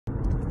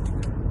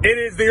It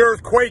is the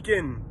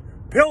earthquaking,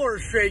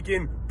 pillars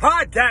shaking,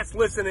 podcast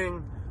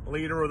listening,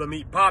 leader of the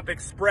Meat Pop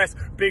Express,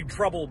 Big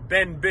Trouble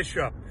Ben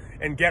Bishop.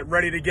 And get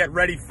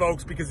ready,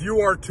 folks, because you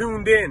are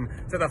tuned in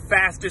to the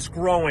fastest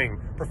growing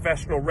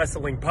professional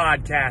wrestling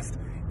podcast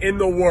in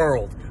the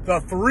world, the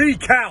 3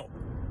 Count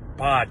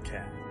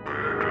Podcast.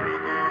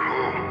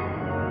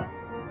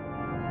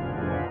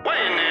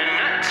 Weighing in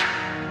at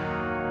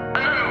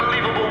an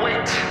unbelievable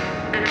weight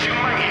that you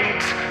might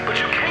hate, but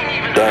you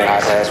can't even. Dang,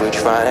 high pass, we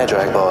trying to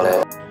drag ball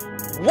that.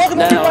 Welcome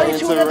Now everybody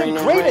to entering another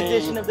the great ring.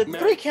 edition of the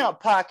 3 Count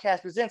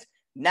Podcast presents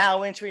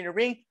Now Entering the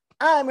Ring.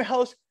 I'm your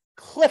host,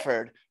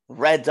 Clifford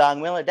Red Dog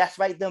Miller. That's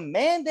right, the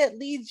man that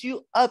leads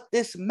you up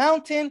this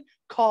mountain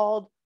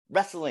called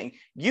wrestling.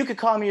 You could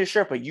call me your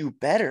Sherpa. You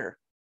better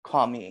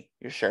call me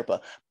your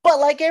Sherpa. But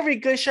like every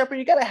good Sherpa,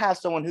 you got to have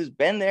someone who's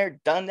been there,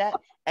 done that,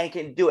 and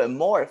can do it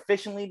more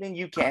efficiently than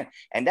you can.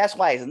 And that's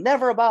why it's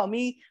never about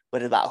me,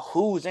 but it's about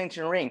who's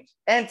entering the ring.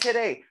 And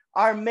today,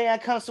 our man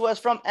comes to us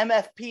from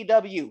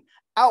MFPW,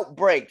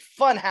 Outbreak,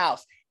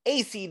 Funhouse,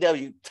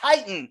 ACW,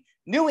 Titan,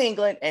 New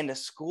England, and the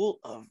School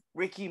of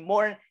Ricky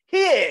Morton. He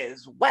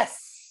is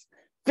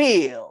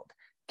Westfield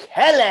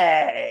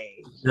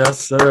Kelly. Yes,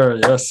 sir.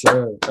 Yes,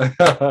 sir.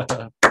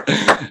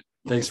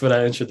 Thanks for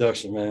that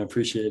introduction, man.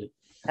 Appreciate it.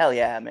 Hell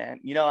yeah, man.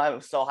 You know, I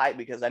was so hyped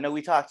because I know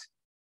we talked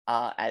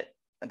at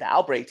the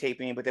Outbreak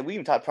taping, but then we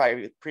even talked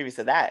previous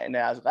to that. And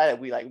then I was glad that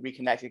we like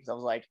reconnected because I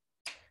was like,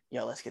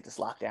 yo, let's get this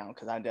locked down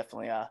because I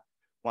definitely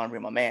want to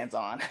bring my mans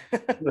on.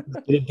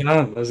 Let's get it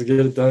done. Let's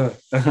get it done.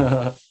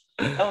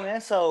 Oh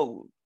man,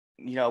 so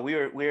you know, we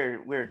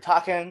were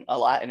talking a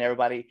lot, and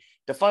everybody.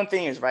 The fun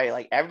thing is, right?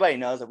 Like everybody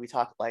knows that we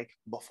talk like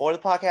before the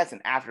podcast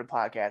and after the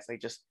podcast.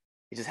 Like it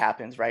just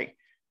happens, right?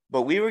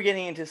 But we were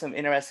getting into some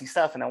interesting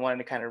stuff, and I wanted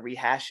to kind of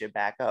rehash it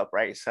back up,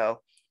 right? So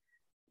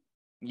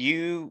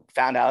you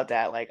found out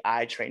that like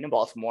I trained in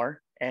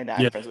Baltimore, and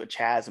I'm friends with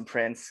Chaz and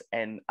Prince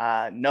and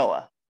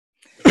Noah.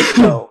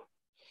 So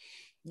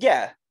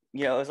yeah,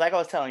 you know, it's like I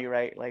was telling you,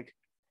 right? Like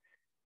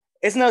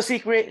it's no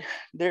secret.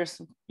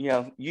 There's, you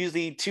know,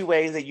 usually 2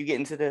 ways that you get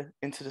into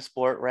the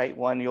sport, right?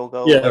 One, you'll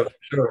go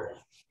sure.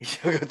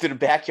 You'll go to the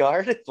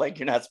backyard like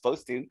you're not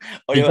supposed to,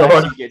 or you'll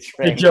actually get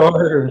trained. So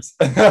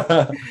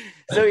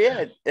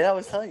yeah, and I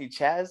was telling you,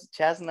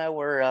 Chaz and I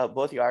were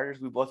both yarders.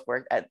 We both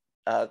worked at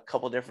a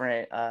couple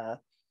different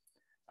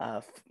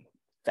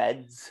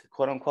feds,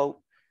 quote unquote,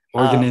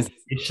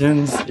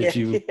 organizations. If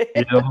you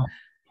know.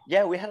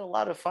 Yeah, we had a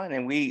lot of fun,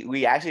 and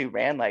we actually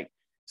ran like.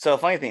 So a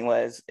funny thing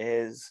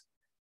is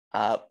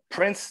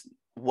Prince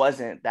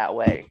wasn't that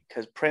way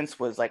because Prince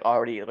was like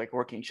already like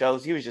working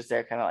shows. He was just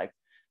there kind of like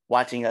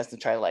watching us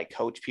and try to like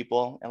coach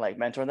people and like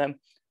mentor them.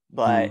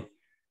 But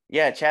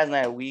yeah, Chaz and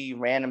I, we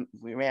ran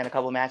a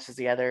couple of matches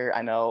together.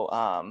 I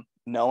know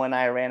Noah and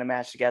I ran a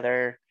match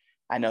together.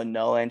 I know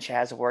Noah and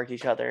Chaz have worked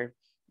each other.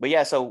 But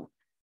yeah, so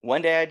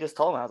one day I just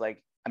told him, I was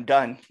like, I'm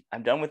done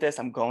with this.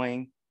 I'm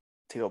going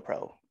to go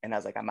pro. And I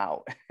was like, I'm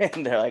out.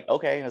 And they're like,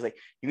 okay. And I was like,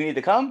 you can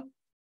either come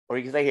or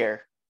you can stay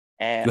here.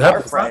 And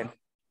our friend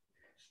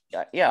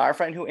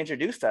who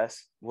introduced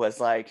us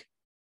was like,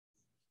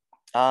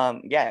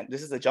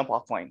 this is a jump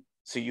off point.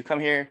 So you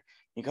come here,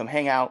 you come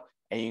hang out,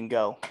 and you can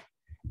go.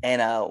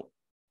 And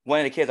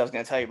one of the kids, I was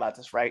going to tell you about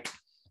this, right?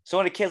 So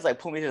one of the kids like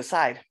pulled me to the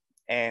side,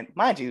 and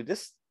mind you,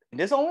 this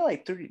is only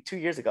like 32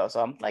 years ago.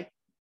 So I'm like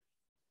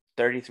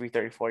 33,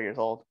 34 years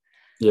old.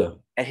 Yeah.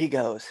 And he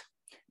goes,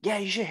 yeah,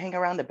 you should hang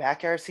around the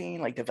backyard scene,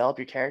 like develop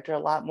your character a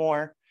lot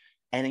more.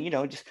 And then, you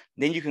know,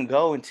 then you can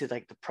go into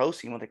like the pro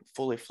scene with like a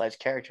fully fledged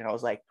character. And I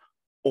was like,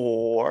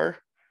 or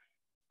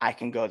I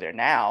can go there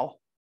now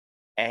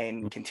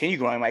and continue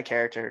growing my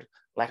character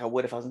like I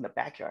would if I was in the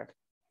backyard.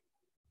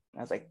 And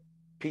I was like,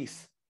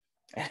 peace.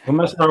 Don't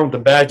mess around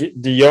with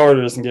the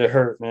yarders and get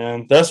hurt,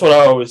 man. That's what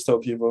I always tell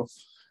people.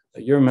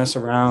 Like, you'll mess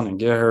around and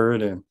get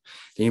hurt, and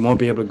then you won't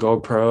be able to go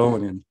pro.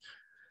 And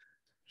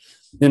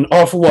then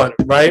off of what,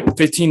 right?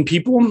 15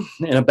 people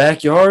in a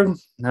backyard?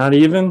 Not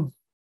even?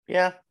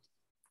 Yeah.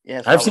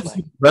 I've seen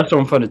people wrestle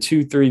in front of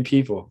 2-3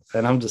 people,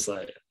 and I'm just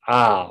like,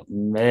 oh,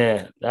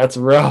 man, that's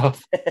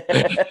rough.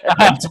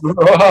 That's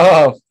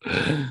rough.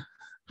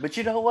 But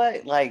you know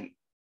what? Like,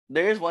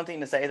 there is one thing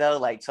to say, though.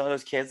 Like, some of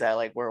those kids that,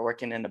 like, were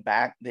working in the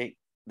back, they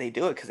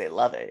do it because they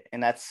love it.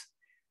 And that's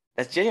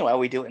genuine why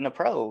we do it in the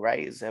pro,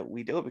 right? Is that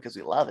we do it because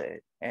we love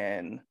it.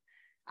 And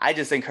I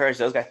just encourage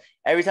those guys.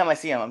 Every time I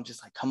see them, I'm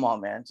just like, come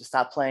on, man. Just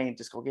stop playing.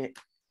 Just go get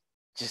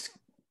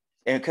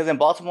 – because in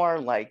Baltimore,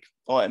 like,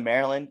 in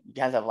Maryland, you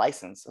guys have a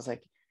license. I was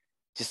like,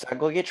 just start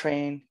go get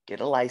trained,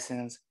 get a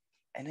license,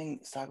 and then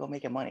start go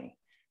making money.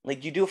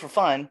 Like, you do it for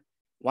fun.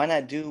 Why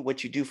not do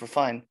what you do for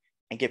fun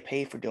and get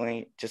paid for doing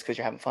it just because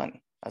you're having fun?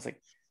 I was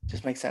like,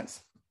 just makes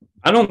sense.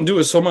 I don't do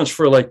it so much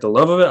for like the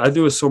love of it. I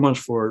do it so much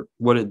for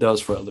what it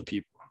does for other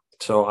people.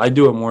 So I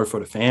do it more for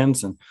the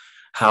fans and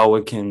how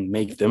it can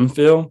make them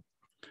feel.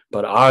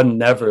 But I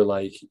never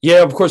like,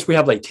 yeah, of course we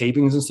have like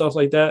tapings and stuff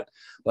like that.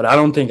 But I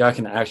don't think I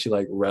can actually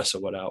like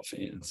wrestle without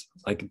fans.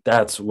 Like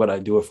that's what I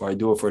do it for. I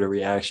do it for the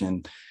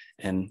reaction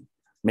and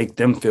make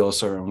them feel a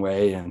certain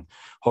way and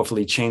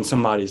hopefully change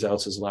somebody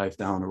else's life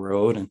down the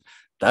road. And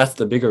that's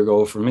the bigger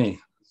goal for me.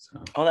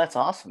 So. Oh, that's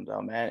awesome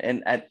though,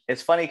 man. And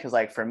it's funny because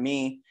like for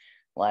me,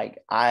 like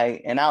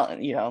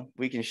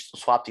we can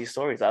swap these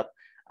stories up.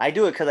 I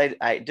do it because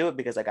I do it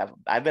because like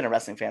I've been a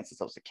wrestling fan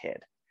since I was a kid.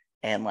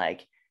 And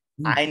like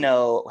I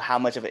know how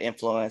much of an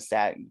influence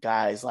that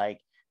guys like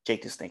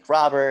Jake the Snake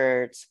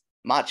Roberts,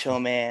 Macho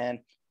Man,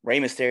 Rey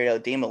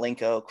Mysterio, Dean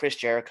Malenko, Chris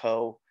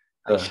Jericho,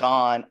 like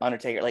Shawn,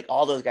 Undertaker, like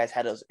all those guys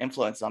had those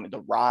influences on me.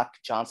 The Rock,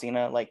 John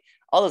Cena, like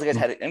all those guys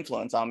had an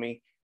influence on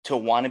me to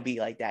want to be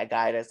like that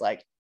guy that's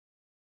like,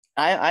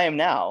 I am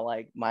now.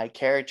 Like my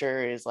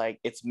character is like,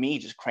 it's me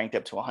just cranked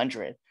up to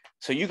 100.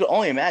 So you can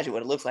only imagine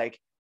what it looks like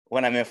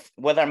when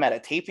whether I'm at a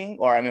taping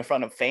or I'm in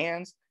front of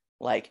fans,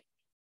 like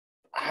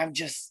I'm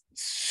just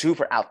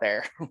super out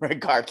there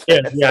regardless.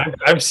 Yeah,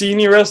 I've seen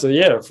you wrestle.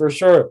 Yeah, for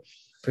sure.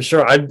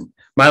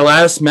 My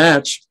last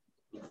match,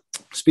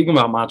 speaking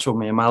about Macho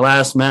Man, my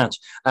last match,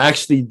 I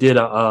actually did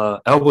a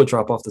elbow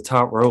drop off the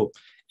top rope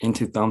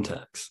into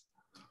thumbtacks.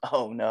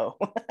 Oh no.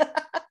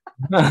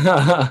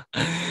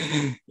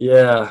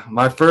 Yeah,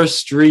 my first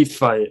street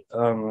fight.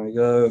 Oh my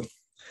god,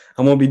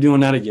 I won't be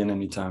doing that again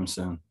anytime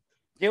soon.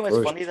 You know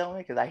what's funny though,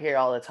 because I hear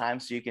all the time.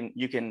 So you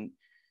can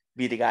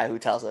be the guy who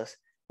tells us.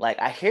 Like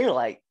I hear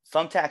like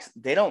thumbtacks,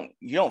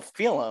 you don't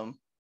feel them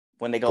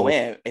when they go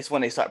in. It's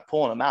when they start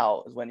pulling them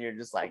out. Is when you're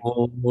just like,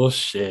 oh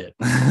shit.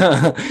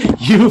 I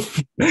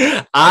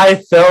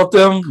felt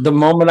them the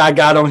moment I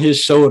got on his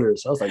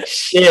shoulders. I was like,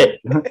 shit.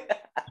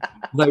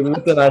 Like,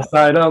 what did I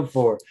sign up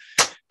for?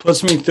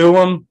 Puts me through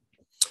them.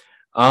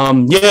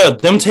 Yeah,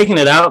 them taking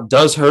it out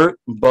does hurt,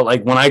 but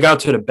like when I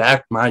got to the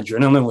back, my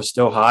adrenaline was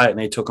still high, and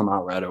they took them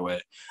out right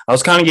away. I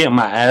was kind of getting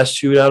my ass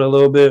chewed out a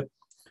little bit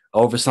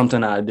over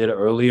something that I did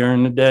earlier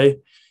in the day.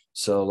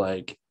 So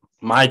like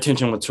my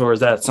attention was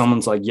towards that.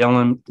 Someone's like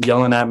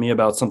yelling at me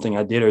about something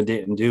I did or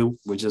didn't do,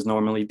 which is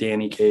normally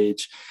Danny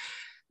Cage.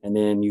 And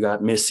then you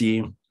got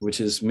Missy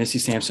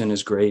Sampson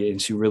is great.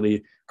 And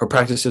her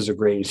practices are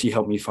great. And she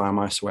helped me find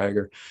my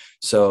swagger.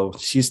 So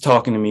she's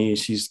talking to me.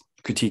 She's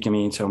critiquing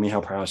me and telling me how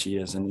proud she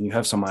is. And then you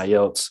have somebody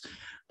else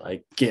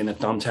like getting the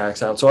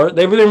thumbtacks out. So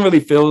they didn't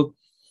really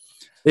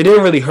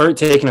hurt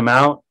taking them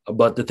out.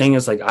 But the thing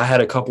is, like, I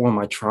had a couple in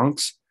my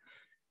trunks.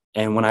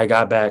 And when I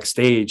got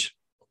backstage,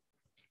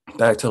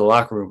 back to the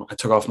locker room, I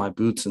took off my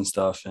boots and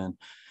stuff. And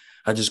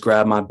I just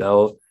grabbed my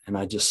belt and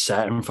I just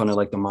sat in front of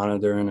like the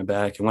monitor in the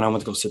back. And when I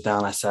went to go sit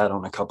down, I sat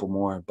on a couple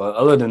more. But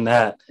other than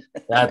that,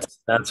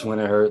 that's when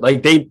it hurt.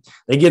 Like they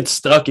get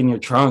stuck in your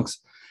trunks.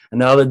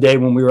 And the other day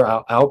when we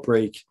were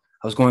Outbreak,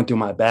 I was going through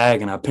my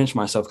bag and I pinched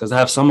myself because I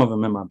have some of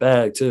them in my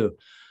bag too.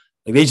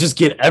 Like they just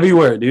get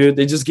everywhere, dude.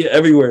 They just get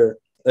everywhere.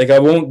 Like I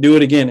won't do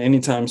it again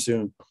anytime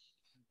soon.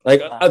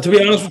 Like, to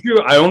be honest with you,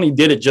 I only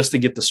did it just to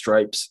get the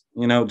stripes,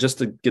 just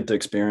to get the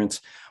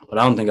experience. But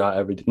I don't think I'll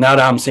ever do. Now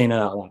that I'm saying it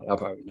out loud, I'll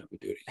probably never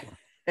do it again.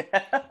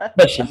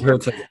 That shit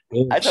hurts like a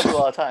bitch. I tell people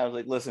all the time, I was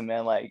like, listen,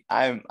 man, like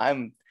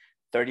I'm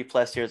 30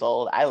 plus years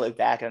old. I look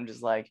back and I'm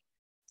just like,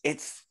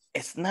 it's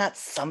not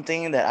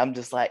something that I'm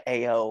just like,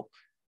 hey, yo,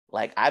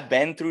 like I've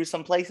been through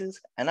some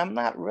places and I'm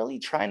not really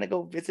trying to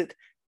go visit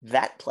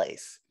that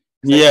place.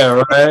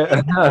 Yeah,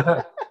 right.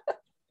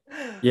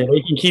 Yeah,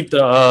 they can keep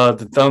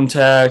the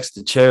thumbtacks,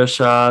 the chair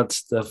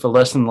shots, the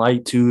fluorescent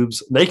light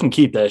tubes. They can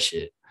keep that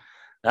shit.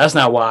 That's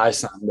not why I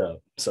signed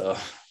up. So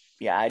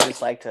yeah, I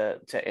just like to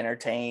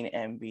entertain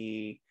and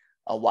be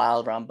a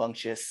wild,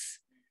 rambunctious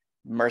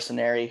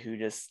mercenary who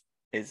just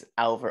is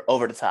over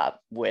the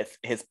top with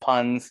his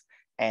puns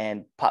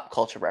and pop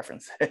culture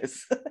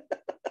references.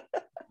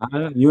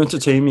 You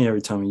entertain me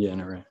every time you get in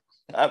the ring.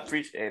 I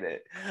appreciate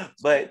it.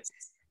 But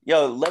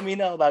yo, let me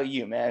know about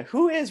you, man.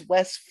 Who is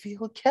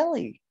Westfield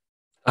Kelly?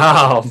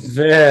 Oh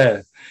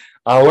man,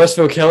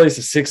 Westfield Kelly's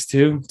a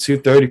 6'2",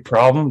 230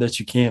 problem that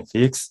you can't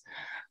fix.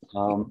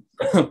 I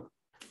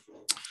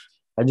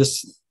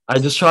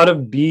just try to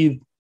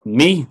be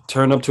me,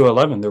 turn up to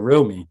 11, the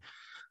real me.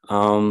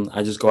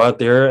 I just go out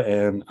there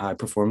and I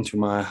perform to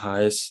my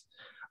highest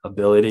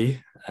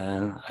ability,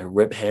 and I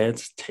rip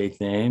heads, take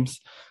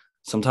names.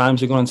 Sometimes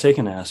you're going to take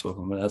an ass with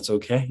them, but that's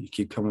okay. You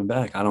keep coming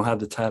back. I don't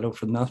have the title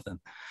for nothing,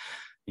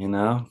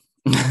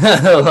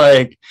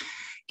 like.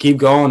 Keep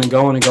going and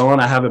going and going.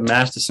 I have a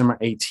match December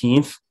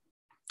 18th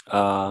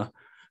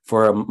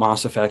for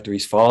Monster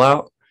Factory's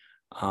Fallout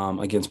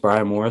against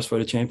Brian Morris for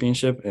the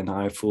championship. And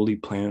I fully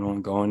plan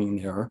on going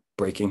in there,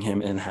 breaking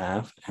him in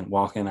half and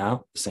walking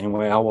out the same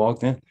way I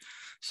walked in.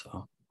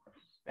 So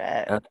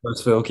that's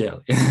Westfield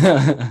Kelly.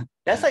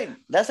 That's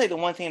like the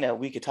one thing that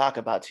we could talk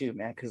about too,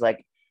 man. Because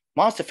like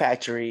Monster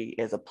Factory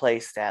is a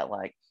place that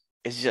like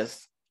is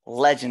just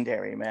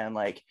legendary, man.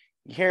 Like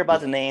you hear about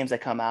the names that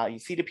come out, you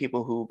see the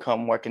people who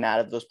come working out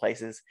of those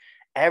places.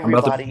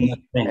 Everybody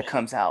that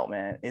comes out,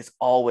 man, is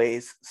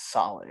always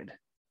solid.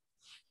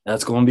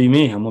 That's going to be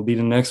me. I'm going to be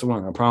the next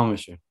one. I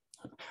promise you.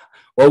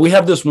 Well, we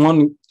have this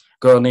one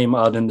girl named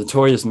the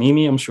Notorious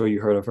Mimi. I'm sure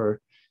you heard of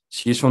her.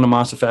 She's from the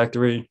Monster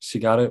Factory. She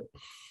got it.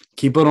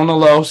 Keep it on the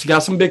low. She got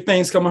some big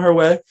things coming her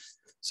way.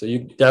 So you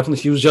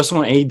definitely, she was just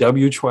on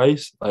AEW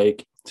twice.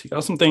 Like, she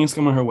got some things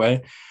coming her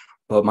way,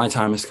 but my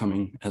time is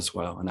coming as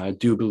well. And I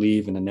do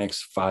believe in the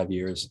next 5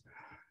 years,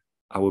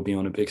 I will be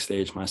on a big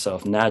stage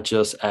myself, not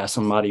just as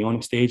somebody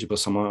on stage, but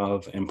someone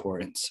of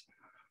importance.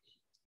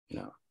 You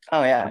know.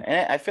 Oh yeah,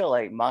 and I feel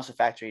like Monster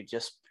Factory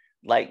just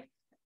like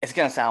it's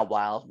gonna sound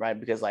wild, right?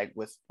 Because like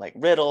with like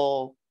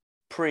Riddle,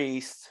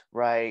 Priest,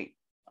 right?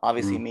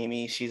 Obviously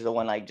Mimi, she's the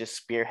one like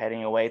just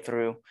spearheading her way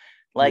through.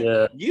 Like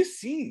you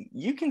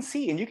can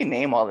see, and you can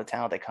name all the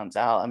talent that comes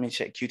out. I mean,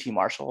 shit, QT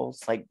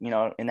Marshall's like, you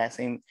know, in that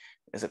same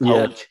as a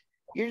coach. Yeah.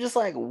 You're just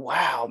like,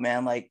 wow,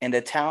 man, like, and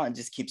the talent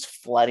just keeps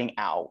flooding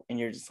out, and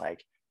you're just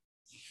like,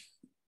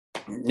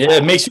 yeah,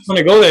 it makes you want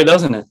to go there,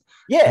 doesn't it?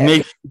 Yeah, it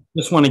makes you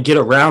just want to get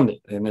around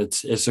it, and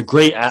it's a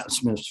great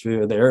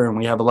atmosphere there, and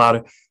we have a lot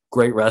of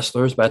great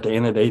wrestlers. But at the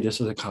end of the day, this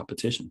is a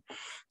competition.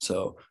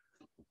 So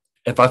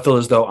if I feel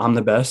as though I'm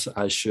the best,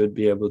 I should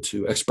be able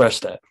to express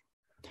that.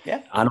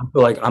 Yeah, I don't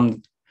feel like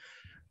I'm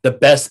the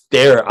best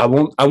there. I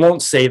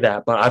won't say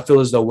that, but I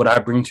feel as though what I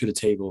bring to the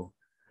table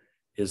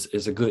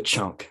is a good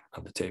chunk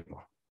of the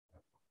table.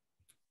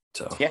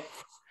 So yeah,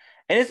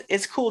 and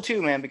it's cool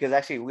too, man, because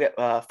actually we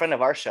a friend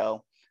of our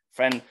show,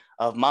 friend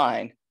of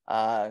mine,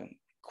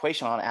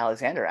 Quayshawn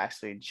Alexander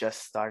actually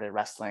just started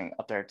wrestling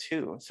up there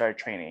too, started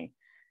training,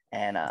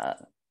 and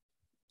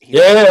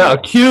Q.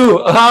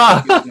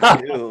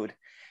 Dude.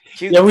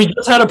 Q. Yeah, we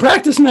just had a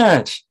practice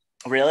match.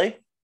 Really?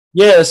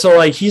 Yeah, so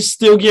like he's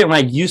still getting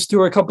like used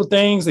to a couple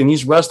things, and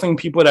he's wrestling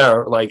people that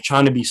are like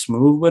trying to be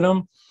smooth with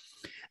him.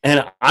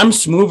 And I'm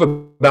smooth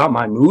about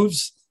my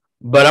moves,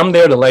 but I'm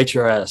there to light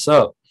your ass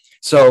up.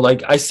 So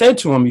like I said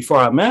to him before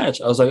our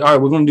match, I was like, all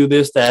right, we're gonna do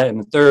this, that, and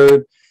the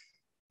third.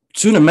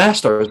 Soon the match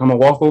starts, I'm gonna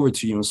walk over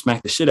to you and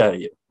smack the shit out of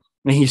you.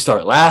 And he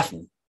started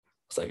laughing.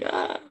 I was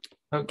like,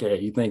 okay,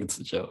 you think it's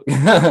a joke.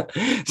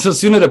 So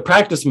soon as the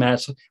practice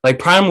match, like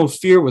Primal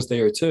Fear was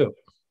there too,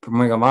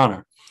 from Ring of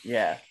Honor.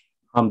 Yeah.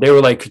 They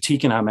were like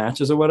critiquing our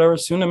matches or whatever.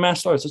 Soon the match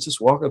starts, let's just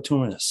walk up to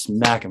him and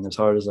smack him as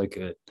hard as I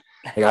could.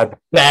 Like I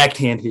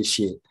backhand his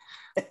shit.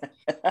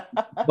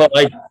 But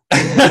like,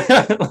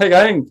 like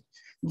I didn't,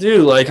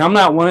 dude, like I'm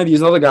not one of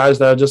these other guys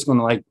that are just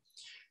gonna like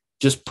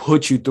just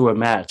put you through a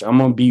match. I'm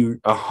gonna be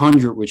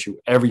 100 with you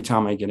every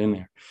time I get in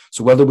there.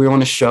 So whether we're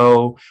on a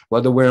show,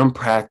 whether we're in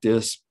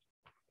practice,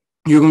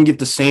 you're gonna get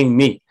the same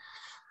me.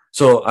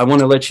 So I want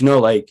to let you know,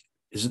 like,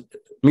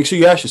 make sure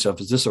you ask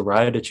yourself, is this a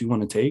ride that you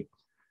want to take?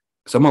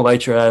 Because I'm gonna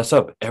light your ass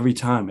up every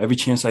time, every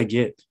chance I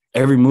get,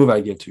 every move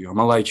I get to you, I'm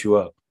gonna light you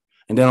up.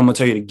 And then I'm gonna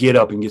tell you to get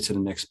up and get to the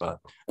next spot.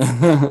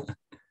 I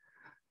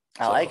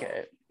like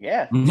it.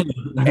 Yeah.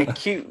 And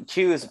Q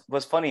is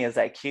what's funny is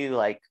that Q,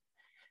 like,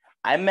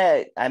 I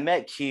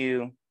met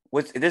Q,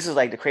 which this is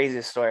like the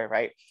craziest story,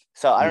 right?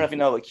 So I don't know if you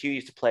know, but Q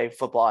used to play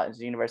football at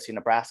the University of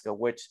Nebraska,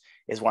 which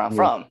is where I'm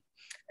from.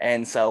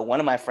 And so one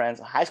of my friends,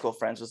 high school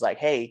friends, was like,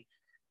 hey,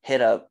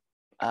 hit up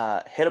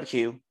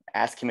Q,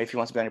 ask him if he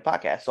wants to be on your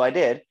podcast. So I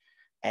did.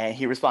 And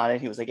he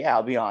responded. He was like, yeah,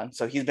 I'll be on.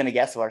 So he's been a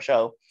guest of our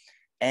show.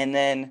 And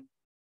then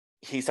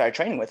he started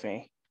training with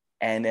me.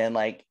 And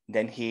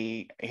then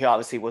he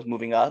obviously was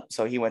moving up.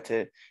 So he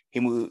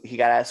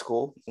got out of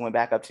school, went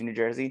back up to New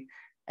Jersey.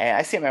 And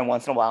I see him every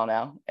once in a while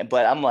now.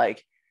 But I'm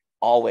like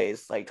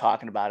always like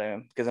talking about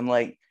him because I'm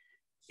like,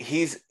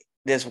 he's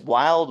this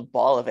wild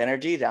ball of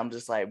energy that I'm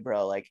just like,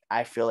 bro, like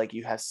I feel like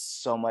you have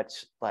so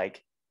much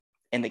like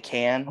in the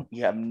can.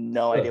 You have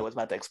no idea what's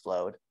about to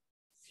explode.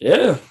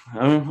 Yeah,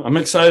 I'm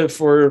excited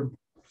for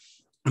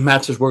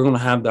matches we're going to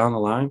have down the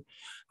line.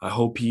 I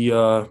hope he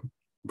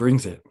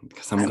brings it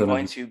because I'm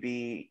going to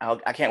be.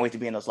 I can't wait to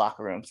be in those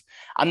locker rooms.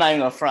 I'm not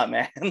even gonna front,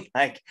 man.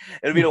 Like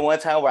it'll be the one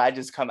time where I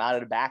just come out of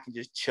the back and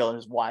just chill and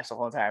just watch the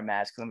whole entire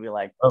match because I'm gonna be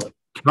like,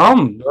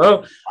 come,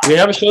 bro. We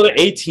have a show the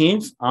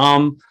 18th.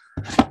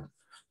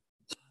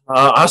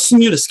 I'll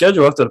send you the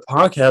schedule after the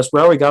podcast. We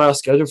already got our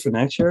schedule for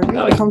next year. You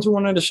gotta come to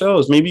one of the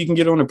shows. Maybe you can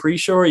get on a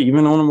pre-show or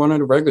even on one of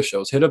the regular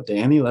shows. Hit up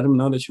Danny, let him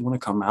know that you want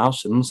to come out,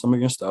 send him some of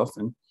your stuff,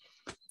 and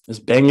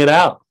just bang it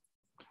out.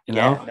 You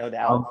know, no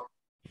doubt.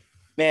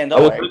 Man,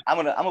 don't worry.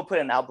 I'm gonna put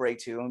an outbreak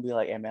too and be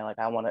like, hey man, like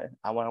I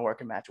wanna work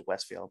a match with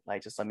Westfield.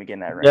 Like just let me get in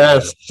that ring.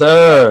 Yes,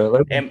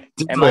 sir. Am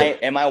I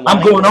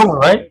I'm going over,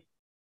 right?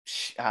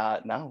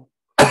 No.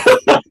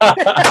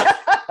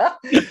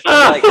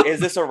 Like, is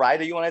this a ride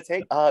that you want to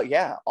take?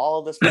 Yeah, all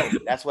of this smoke.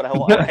 That's what I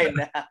want right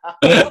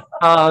now.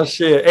 Oh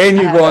shit. And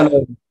you're going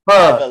over.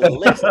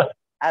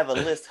 I have a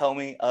list,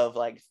 homie, of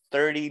like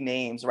 30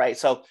 names, right?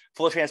 So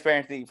full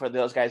transparency for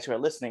those guys who are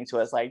listening to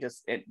us, like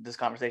just in this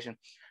conversation.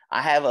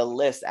 I have a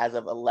list as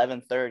of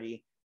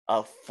 11:30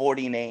 of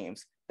 40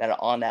 names that are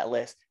on that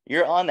list.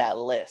 You're on that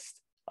list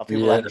of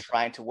people that are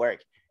trying to work.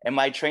 And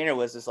my trainer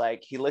was just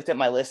like, he looked at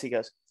my list. He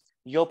goes,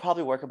 you'll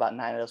probably work about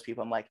 9 of those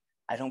people. I'm like,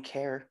 I don't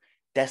care.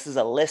 This is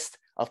a list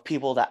of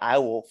people that I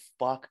will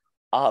fuck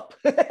up.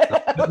 Like,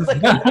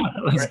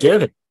 Let's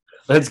get it.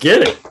 Let's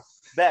get it.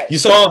 You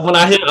saw when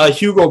I hit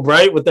Hugo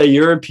Bright with that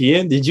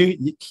European. Did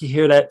you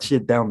hear that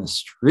shit down the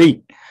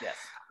street? Yes.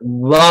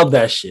 Love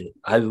that shit.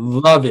 I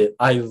love it.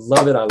 I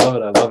love it. I love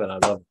it. I love it. I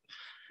love it.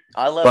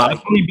 I love But like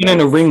I've only been in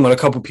a ring with a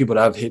couple people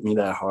that have hit me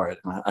that hard,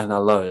 and I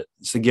love it.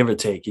 It's a give or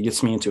take. It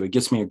gets me into it. It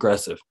gets me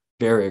aggressive,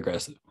 very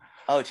aggressive.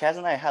 oh, Chaz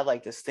and I have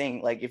like this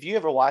thing. Like if you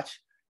ever watch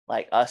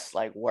like us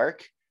like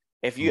work,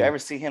 if you Mhm. ever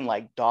see him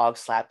like dog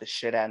slap the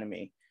shit out of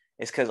me,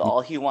 it's because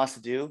all he wants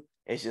to do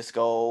is just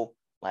go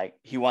like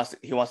he wants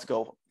to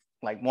go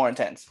like more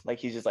intense. Like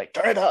he's just like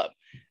turn it up.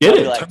 Get I'll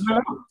be it. like,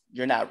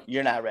 Turn it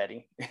you're not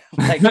ready.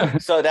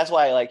 Like so that's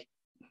why like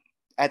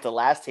at the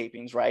last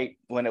tapings, right,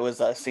 when it was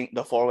the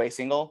 4-way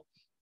single,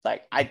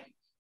 like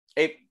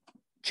it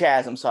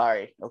Chaz, I'm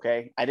sorry,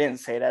 okay, I didn't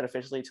say that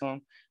officially to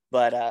him,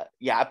 but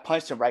yeah, I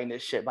punched him right in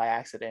his shit by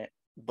accident,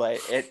 but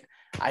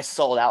I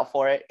sold out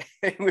for it.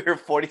 We were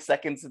 40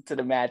 seconds into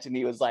the match, and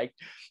he was like,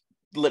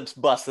 lips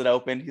busted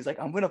open. He's like,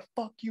 I'm gonna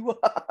fuck you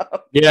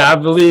up. Yeah, I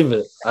believe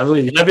it. I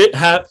believe it.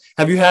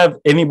 Have you had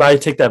anybody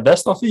take that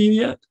vest off of you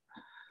yet?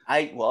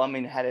 I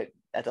mean, had it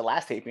at the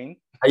last taping.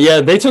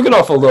 Yeah, they took it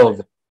off a little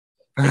bit.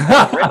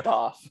 It ripped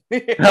off.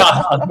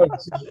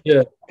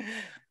 Yeah.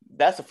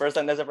 That's the first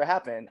time that's ever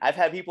happened. I've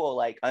had people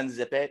like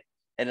unzip it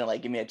and then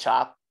like give me a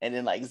chop and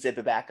then like zip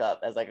it back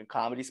up as like a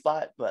comedy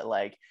spot. But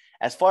like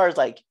as far as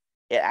like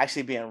it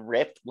actually being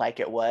ripped like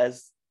it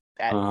was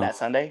at that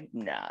Sunday,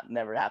 nah,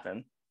 never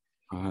happened.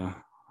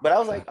 But I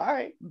was like, all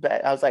right,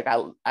 bet. I was like,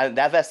 I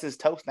that vest is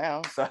toast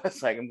now. So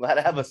it's like I'm glad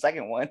I have a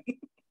second one.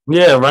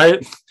 Yeah,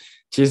 right.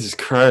 Jesus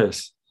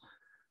Christ.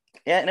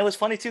 Yeah, and it was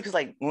funny too because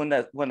like when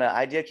the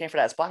idea came for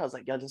that spot, I was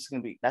like, yo, this is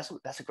gonna be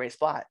that's a great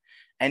spot.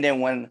 And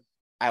then when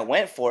I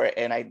went for it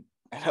and I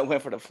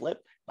went for the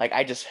flip, like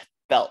I just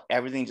felt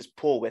everything just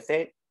pull with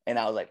it, and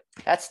I was like,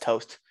 that's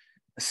toast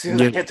as soon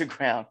as I hit the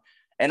ground.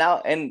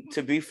 And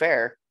to be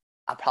fair,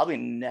 I'll probably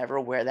never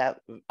wear that.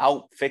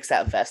 I'll fix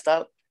that vest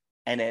up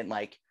and then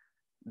like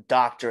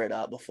doctor it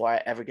up before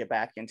I ever get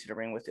back into the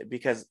ring with it,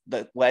 because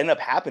what ended up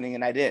happening,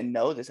 and I didn't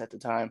know this at the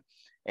time,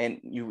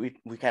 and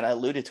we kind of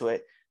alluded to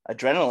it,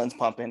 adrenaline's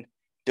pumping,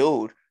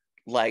 dude,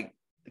 like,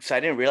 so I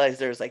didn't realize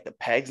there was like the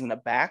pegs in the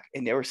back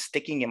and they were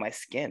sticking in my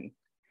skin.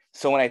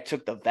 So when I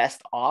took the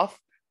vest off,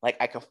 like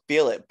I could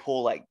feel it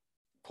pull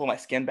my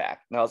skin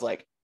back, and I was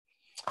like,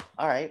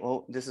 all right,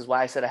 well, this is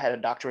why I said I had to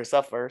doctor it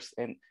up first.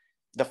 And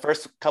the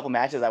first couple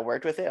matches I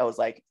worked with it, I was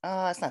like,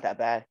 it's not that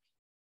bad.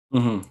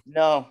 Mm-hmm.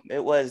 No,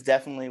 it was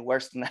definitely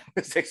worse than I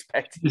was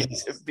expecting it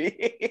to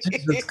be.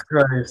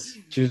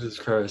 Jesus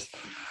Christ.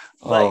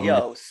 But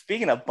yo,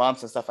 speaking of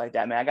bumps and stuff like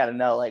that, man, I gotta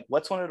know, like,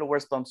 what's one of the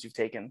worst bumps you've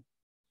taken?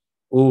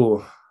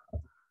 Ooh,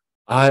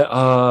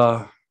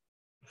 I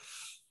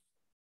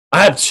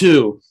have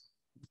two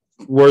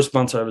worst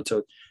bumps I ever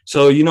took.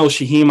 So you know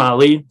Shaheem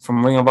Ali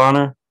from Ring of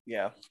Honor?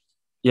 Yeah.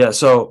 Yeah,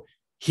 so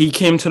he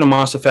came to the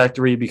Monster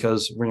Factory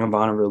because Ring of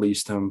Honor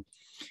released him,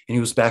 and he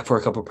was back for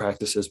a couple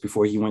practices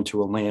before he went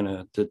to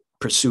Atlanta to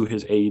pursue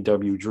his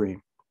AEW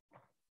dream.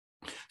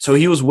 So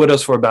he was with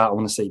us for about, I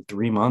want to say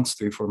 3 months,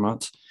 4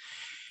 months.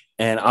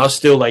 And I was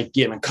still like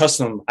getting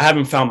accustomed. I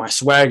haven't found my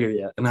swagger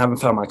yet, and I haven't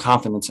found my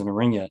confidence in the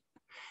ring yet.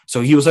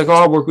 So he was like, oh,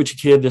 I'll work with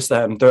your kid, this,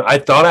 that, and third. I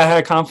thought I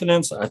had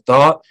confidence. I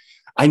thought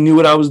I knew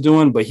what I was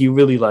doing, but he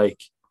really like,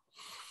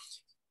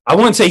 I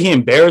wouldn't say he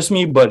embarrassed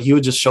me, but he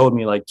would just showed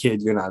me like,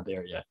 kid, you're not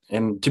there yet.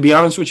 And to be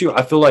honest with you,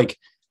 I feel like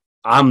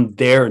I'm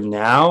there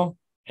now,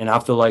 and I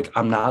feel like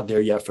I'm not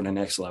there yet for the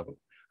next level.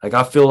 Like,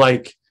 I feel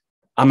like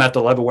I'm at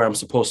the level where I'm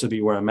supposed to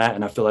be, where I'm at.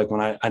 And I feel like when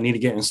I need to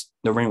get in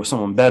the ring with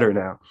someone better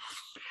now.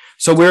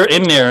 So we're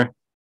in there,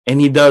 and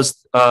he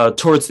does,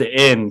 towards the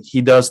end,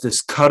 he does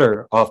this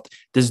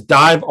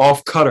dive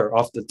off cutter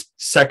off the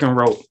second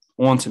rope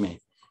onto me.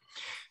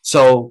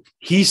 So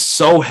he's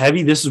so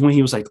heavy. This is when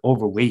he was like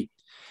overweight.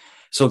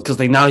 So because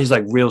now he's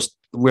like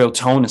real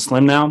tone and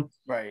slim now.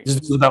 Right. This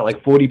is about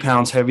like 40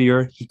 pounds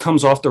heavier. He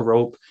comes off the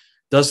rope,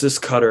 does this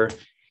cutter,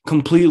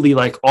 completely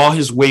like all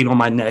his weight on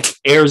my neck,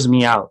 airs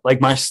me out. Like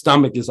my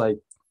stomach is like,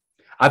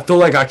 I feel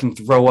like I can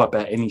throw up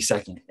at any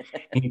second.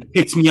 And he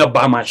picks me up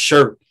by my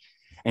shirt,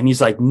 and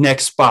he's like,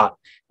 next spot.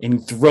 And he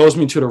throws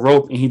me to the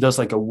rope, and he does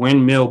like a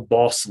windmill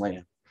ball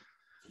slam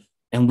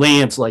and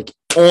lands like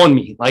on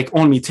me,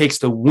 takes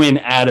the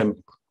wind out of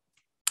me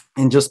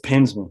and just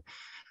pins me.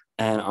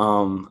 And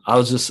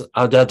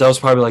that was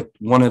probably like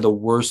one of the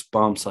worst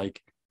bumps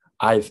like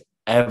I've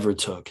ever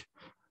took,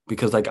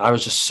 because like I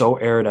was just so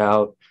aired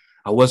out.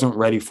 I wasn't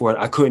ready for it.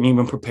 I couldn't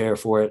even prepare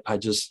for it. I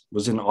just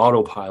was in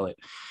autopilot.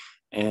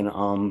 And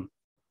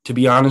to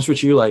be honest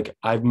with you, like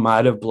I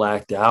might have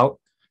blacked out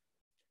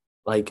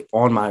like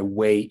on my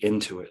way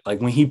into it.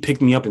 Like when he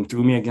picked me up and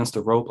threw me against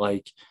the rope,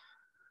 like,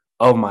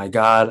 oh my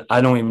God,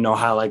 I don't even know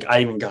how like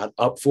I even got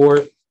up for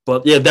it.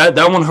 But yeah,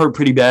 that one hurt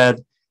pretty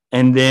bad.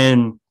 And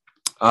then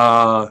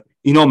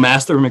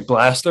Master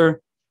McBlaster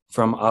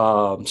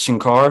from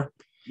Shankar.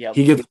 Yep.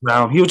 He gets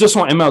around. He was just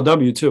on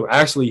MLW too.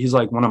 Actually, he's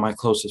like one of my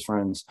closest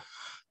friends.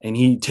 And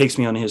he takes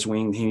me on his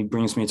wing. He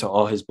brings me to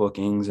all his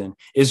bookings. And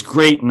it's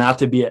great not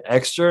to be an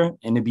extra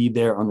and to be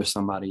there under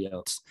somebody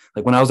else.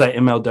 Like when I was at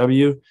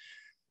MLW,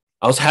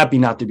 I was happy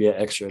not to be an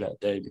extra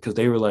that day, because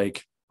they were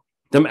like,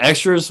 them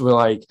extras were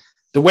like,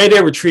 the way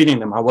they were treating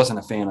them, I wasn't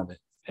a fan of it.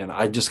 And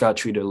I just got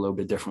treated a little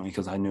bit differently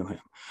because I knew him.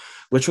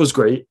 which was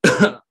great.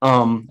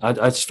 I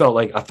just felt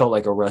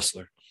like a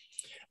wrestler.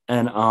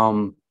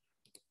 And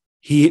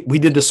we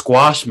did the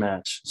squash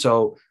match.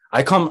 So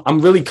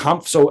I'm really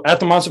so at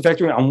the Monster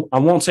Factory, I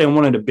won't say I'm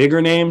one of the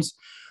bigger names,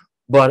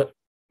 but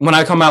when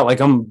I come out,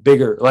 like I'm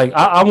bigger. Like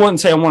I wouldn't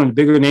say I'm one of the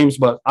bigger names,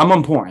 but I'm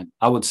important.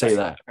 I would say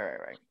that.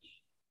 Right.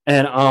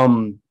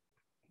 And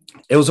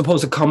it was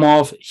supposed to come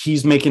off.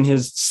 He's making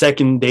his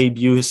second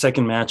debut, his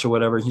second match or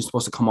whatever. He's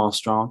supposed to come off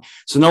strong.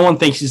 So no one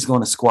thinks he's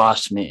going to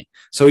squash me.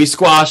 So he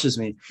squashes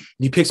me.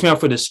 He picks me up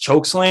for this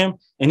choke slam,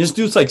 and this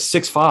dude's like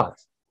 6'5".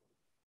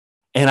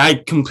 And I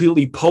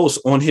completely post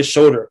on his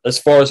shoulder as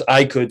far as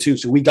I could too.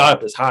 So we got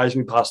up as high as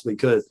we possibly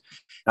could.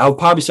 And I would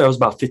probably say I was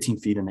about 15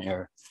 feet in the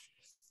air.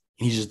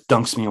 And he just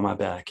dunks me on my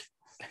back.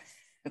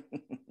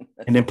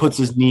 And then puts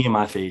his knee in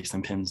my face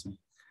and pins me.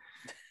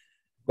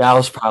 That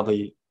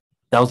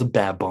was a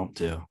bad bump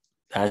too.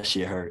 That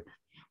shit hurt.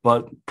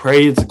 But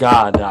praise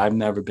God that I've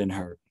never been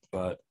hurt.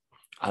 But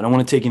I don't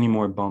want to take any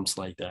more bumps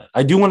like that.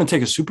 I do want to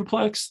take a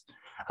superplex.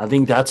 I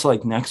think that's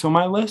like next on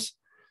my list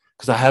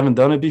because I haven't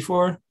done it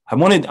before. I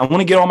want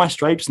to get all my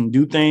stripes and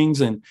do things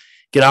and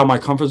get out of my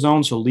comfort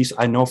zone. So at least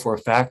I know for a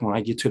fact when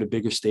I get to the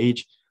bigger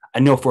stage, I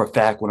know for a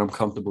fact what I'm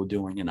comfortable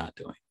doing and not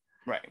doing.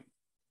 Right.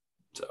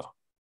 So.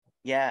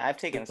 Yeah, I've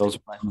taken a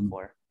superplex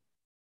before.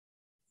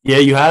 Yeah,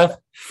 you have?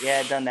 Yeah,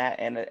 I've done that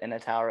in a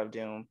Tower of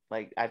Doom.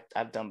 Like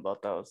I've done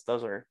both those.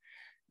 Those were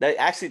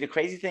actually the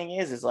crazy thing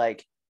is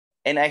like,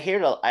 and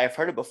I've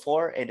heard it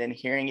before, and then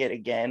hearing it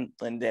again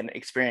and then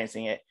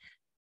experiencing it,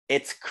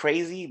 it's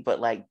crazy. But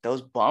like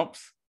those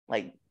bumps,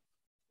 like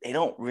they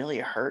don't really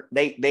hurt.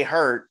 They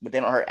hurt, but they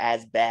don't hurt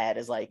as bad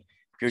as like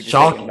if you're just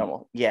taking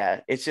normal.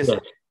 Yeah, it's just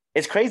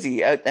it's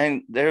crazy.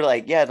 And they're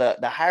like, yeah,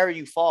 the higher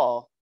you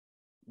fall,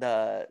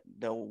 the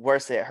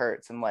worse it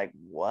hurts. I'm like,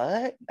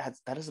 what? That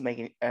doesn't make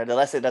any, or the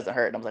less it doesn't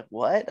hurt. And I was like,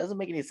 what? Doesn't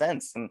make any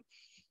sense. And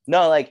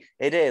no, like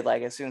it did.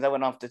 Like as soon as I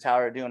went off the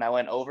Tower of Doom, I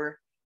went over,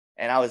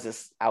 and I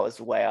was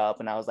way up,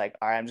 and I was like,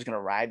 all right, I'm just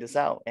gonna ride this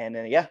out. And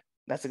then yeah,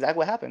 that's exactly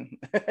what happened.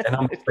 And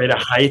I'm afraid of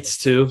heights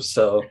too.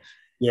 So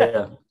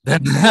yeah,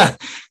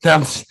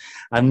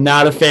 I'm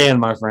not a fan,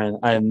 my friend.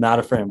 I am not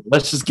a fan.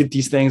 Let's just get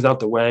these things out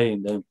the way,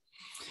 and then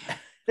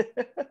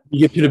you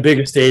get to the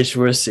bigger stage.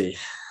 We'll see.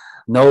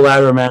 No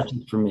ladder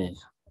matches for me.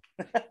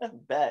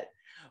 Bet.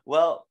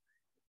 Well,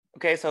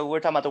 okay, so we're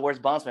talking about the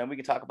worst bumps, man. We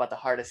can talk about the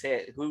hardest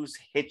hit. Who's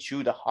hit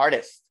you the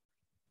hardest?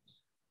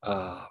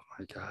 Oh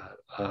my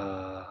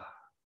God.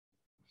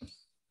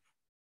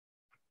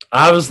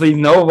 Obviously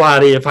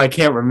nobody if I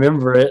can't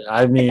remember it.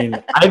 I mean,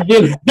 I've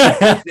been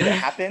Did it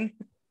happen?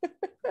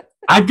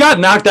 I got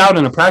knocked out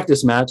in a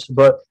practice match,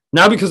 but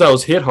not because I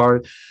was hit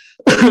hard,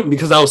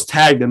 because I was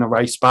tagged in the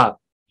right spot.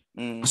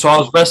 So I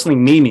was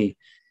wrestling Mimi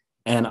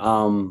and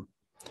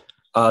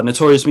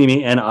Notorious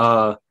Mimi, and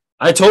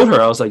I told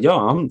her, I was like, yo,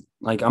 I'm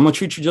gonna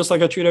treat you just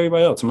like I treat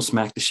everybody else. I'm gonna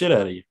smack the shit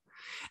out of you.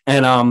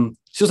 And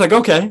she was like,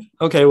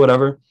 okay,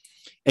 whatever.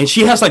 And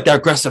she has like that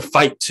aggressive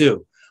fight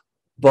too.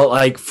 But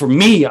like for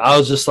me, I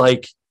was just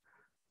like,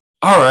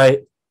 all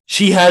right,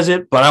 she has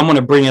it, but I'm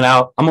gonna bring it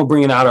out. I'm gonna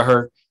bring it out of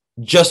her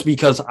just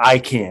because I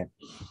can.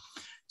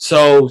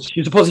 So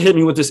she's supposed to hit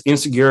me with this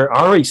insecure.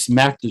 I already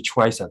smacked her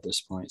twice at this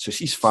point, so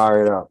she's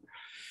fired up.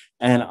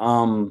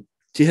 And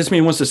she hits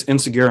me once this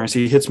insecure, and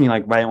she hits me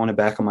like right on the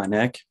back of my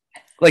neck.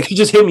 Like she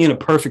just hit me in a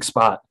perfect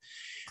spot.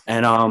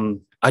 And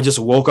I just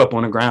woke up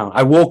on the ground.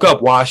 I woke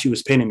up while she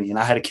was pinning me, and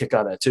I had to kick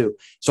out of that too.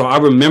 So I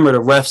remember the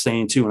ref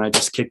saying too, and I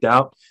just kicked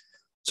out.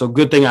 So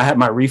good thing I had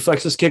my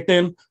reflexes kicked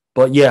in.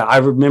 But yeah, I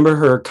remember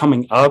her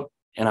coming up,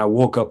 and I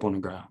woke up on the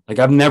ground. Like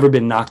I've never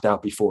been knocked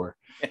out before.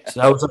 So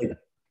that was like,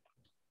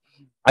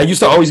 I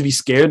used to always be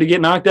scared to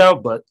get knocked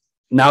out, but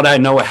now that I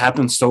know it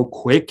happens so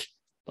quick,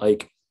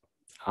 like,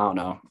 I don't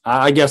know.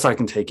 I guess I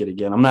can take it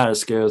again. I'm not as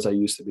scared as I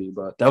used to be,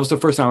 but that was the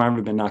first time I've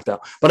ever been knocked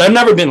out. But I've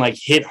never been like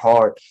hit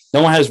hard.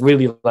 No one has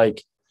really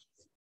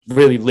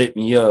lit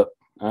me up.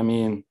 I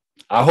mean,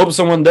 I hope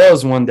someone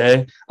does one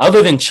day,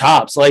 other than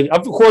chops. Like,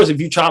 of course, if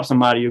you chop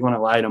somebody, you're going to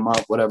light them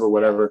up,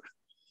 whatever.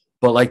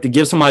 But like to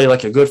give somebody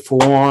like a good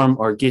forearm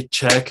or get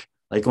check,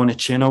 like on the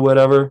chin or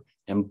whatever,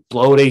 and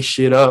blow they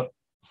shit up,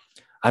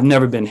 I've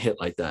never been hit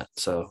like that.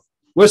 So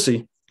we'll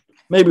see.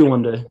 Maybe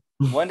one day.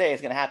 One day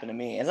it's gonna happen to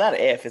me. It's not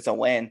an if, it's a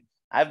when.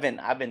 I've been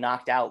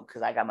knocked out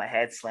because I got my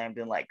head slammed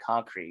in like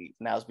concrete,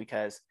 and that was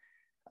because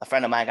a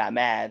friend of mine got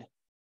mad.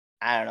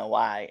 I don't know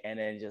why, and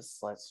then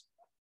just let's.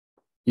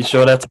 You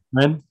sure that's a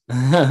friend?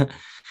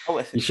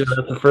 Oh, you sure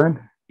that's a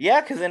friend?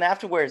 Yeah, because then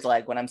afterwards,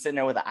 like when I'm sitting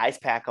there with an ice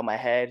pack on my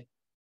head,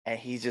 and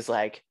he's just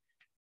like,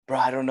 "Bro,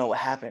 I don't know what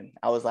happened."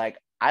 I was like,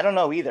 "I don't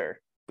know either."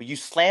 But you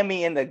slammed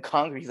me in the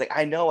concrete. He's like,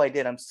 "I know I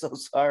did. I'm so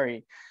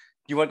sorry.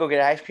 You want to go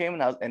get ice cream?"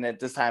 And at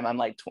this time,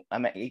 I'm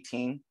at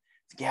 18.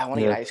 Yeah, I want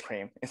to get ice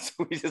cream. And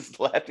so we just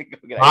left and go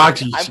get ice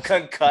cream. I'm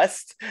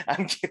concussed.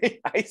 I'm getting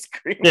ice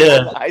cream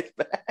in the ice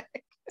bag.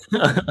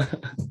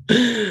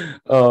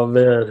 Oh,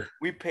 man.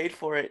 We paid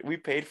for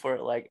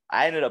it. Like,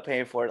 I ended up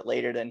paying for it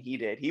later than he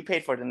did. He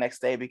paid for it the next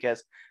day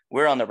because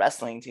we're on the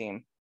wrestling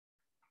team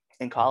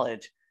in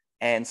college.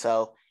 And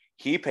so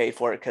he paid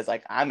for it because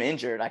like I'm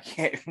injured, I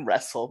can't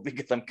wrestle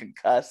because I'm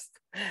concussed,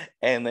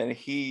 and then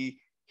he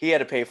had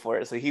to pay for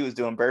it, so he was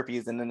doing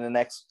burpees, and then the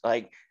next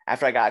like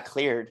after I got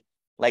cleared,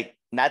 like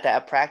not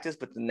that practice,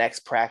 but the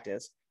next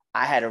practice,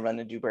 I had to run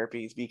and do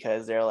burpees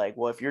because they're like,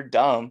 well, if you're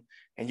dumb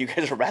and you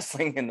guys are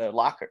wrestling in the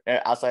locker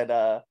outside,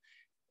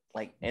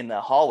 like in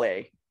the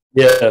hallway.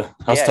 Yeah,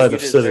 outside you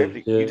the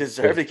city. You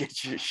deserve to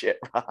get your shit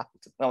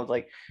rocked. And I was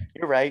like,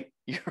 you're right.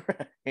 You're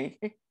right.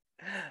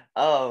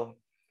 Oh,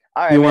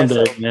 all right, One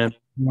man. day, man.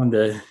 One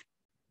day.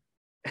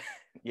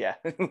 Yeah.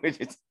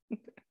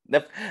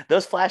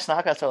 Those flash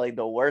knockouts are like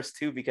the worst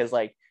too, because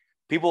like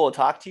people will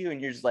talk to you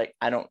and you're just like,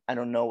 I don't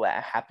know what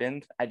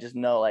happened. I just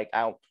know like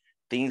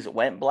things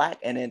went black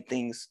and then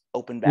things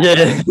opened back.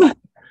 Yeah.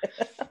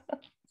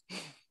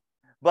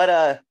 But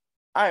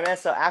all right, man.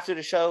 So after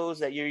the shows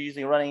that you're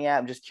usually running at,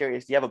 I'm just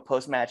curious, do you have a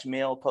post-match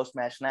meal,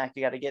 post-match snack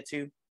you got to get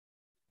to?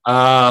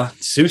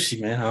 Sushi,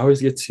 man. I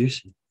always get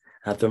sushi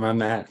after my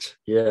match.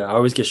 Yeah, I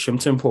always get shrimp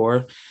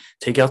tempura,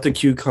 take out the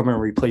cucumber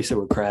and replace it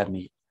with crab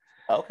meat.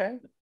 Okay.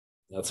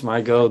 That's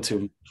my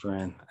go-to,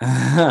 friend.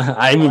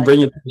 I even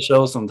bring it to the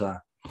show sometime.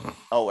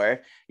 Oh,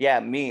 where? Yeah,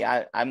 me.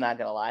 I'm not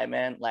gonna lie,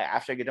 man. Like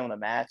after I get done with a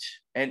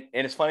match, and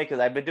it's funny because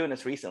I've been doing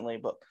this recently,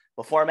 but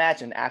before a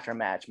match and after a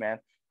match, man,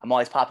 I'm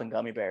always popping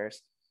gummy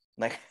bears.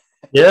 Like,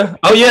 yeah.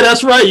 Oh, yeah,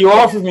 that's right. You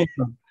offered me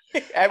some.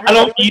 I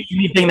don't eat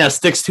anything that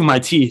sticks to my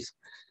teeth.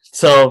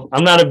 So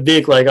I'm not a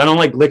big, like, I don't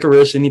like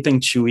licorice, anything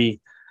chewy.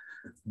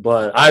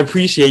 But I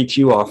appreciate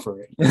you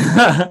offering.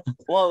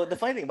 Well, the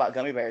funny thing about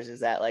gummy bears is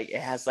that, like, it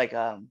has like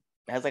a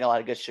lot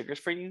of good sugars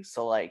for you.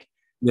 So, like,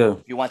 yeah,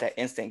 if you want that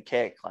instant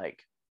kick,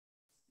 like,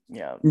 you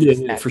know,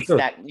 yeah, for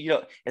sure. You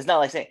know, it's not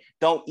like saying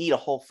don't eat a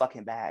whole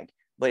fucking bag.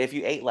 But if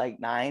you ate like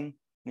 9,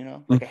 you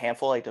know, like a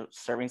handful, like the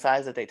serving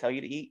size that they tell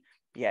you to eat,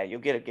 yeah,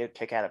 you'll get a good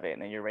kick out of it,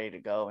 and then you're ready to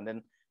go. And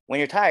then when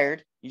you're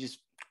tired, you just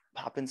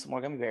pop in some more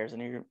gummy bears,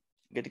 and you're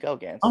good to go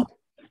again. So. Oh,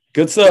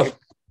 good stuff.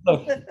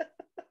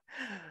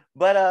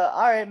 But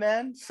all right,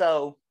 man.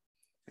 So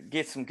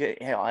get some good.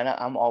 You know, and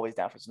I'm always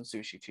down for some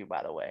sushi too,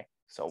 by the way.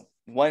 So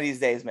one of these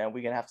days, man,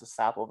 we're gonna have to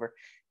stop over.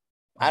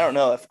 I don't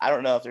know if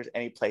there's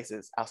any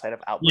places outside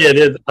of Outbreak. Yeah,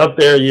 they're up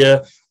there.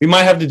 Yeah, we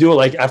might have to do it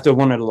like after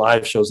one of the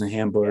live shows in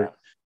Hamburg.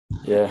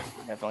 Yeah.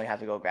 Definitely have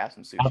to go grab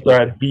some sushi. After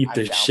I beat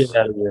the shit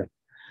out of you.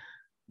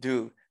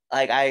 Dude,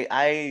 like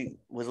I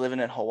was living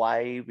in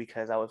Hawaii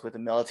because I was with the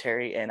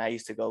military, and I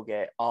used to go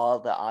get all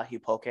the ahi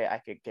poke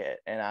I could get,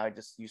 and I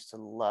just used to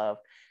love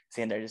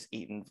seeing there just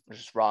eating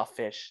just raw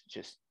fish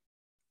just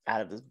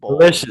out of this bowl.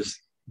 Delicious.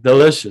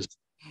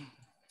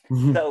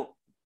 So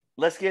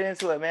let's get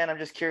into it, man. I'm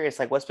just curious,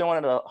 like, what's been one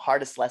of the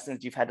hardest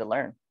lessons you've had to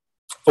learn?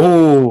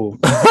 Oh,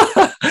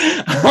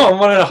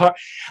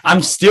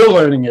 I'm still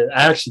learning it,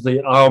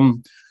 actually.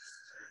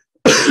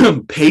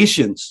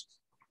 Patience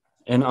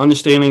and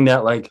understanding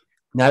that, like,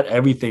 not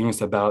everything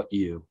is about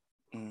you,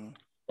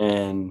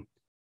 and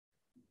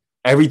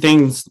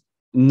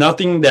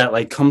nothing that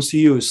like comes to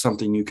you is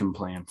something you can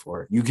plan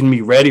for. You can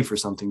be ready for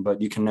something,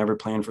 but you can never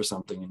plan for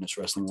something in this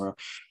wrestling world,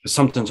 because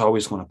something's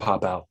always going to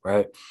pop out,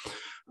 right?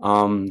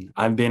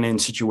 I've been in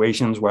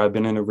situations where I've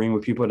been in a ring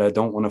with people that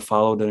don't want to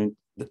follow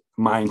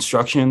my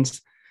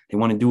instructions. They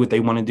want to do what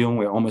they want to do, and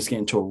we're almost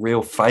getting into a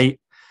real fight.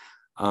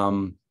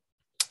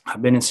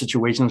 I've been in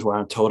situations where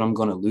I'm told I'm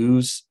going to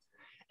lose,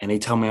 and they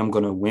tell me I'm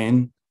going to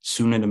win.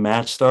 Soon as the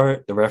match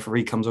start, the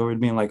referee comes over to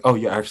me and like, oh,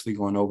 you're actually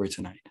going over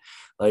tonight.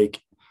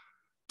 Like,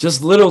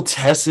 just little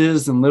tests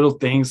and little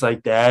things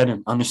like that,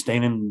 and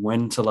understanding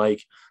when to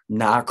like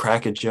not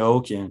crack a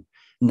joke and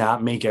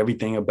not make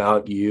everything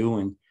about you,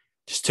 and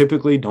just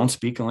typically don't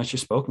speak unless you're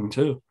spoken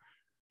to.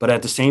 But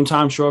at the same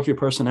time, show off your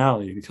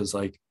personality, because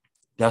like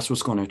that's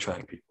what's going to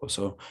attract people.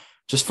 So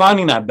just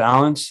finding that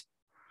balance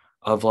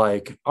of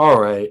like,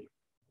 all right,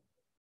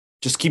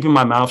 just keeping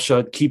my mouth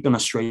shut, keeping a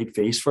straight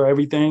face for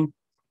everything,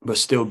 but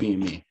still being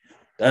me.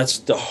 That's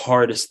the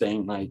hardest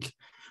thing. Like,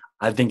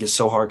 I think it's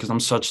so hard because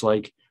I'm such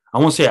like, I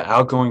won't say an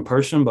outgoing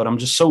person, but I'm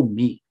just so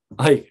me.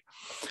 Like,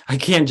 I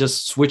can't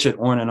just switch it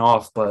on and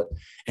off, but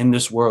in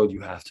this world,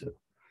 you have to.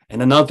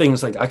 And another thing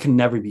is like, I can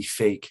never be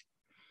fake.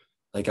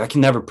 Like, I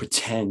can never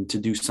pretend to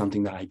do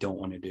something that I don't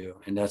want to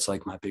do. And that's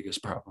like my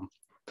biggest problem.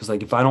 Because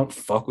like, if I don't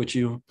fuck with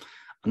you,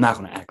 I'm not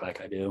going to act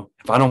like I do.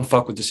 If I don't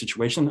fuck with the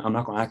situation, I'm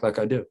not going to act like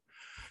I do.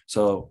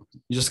 So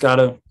you just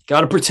gotta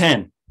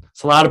pretend.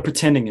 It's a lot of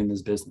pretending in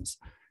this business.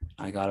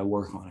 I gotta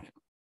work on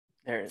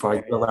it. Before I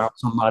get around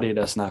somebody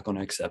that's not going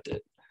to accept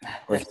it,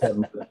 or accept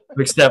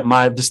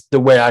just the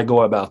way I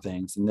go about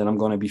things, and then I'm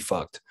going to be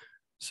fucked.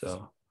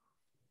 So.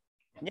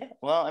 Yeah,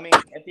 well, I mean,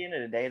 at the end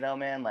of the day, though,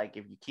 man, like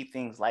if you keep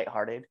things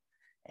lighthearted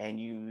and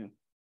you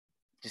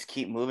just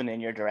keep moving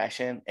in your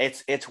direction,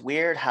 it's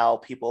weird how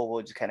people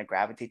will just kind of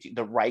gravitate to you.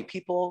 The right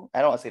people, I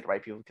don't want to say the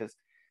right people because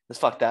it's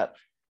fucked up,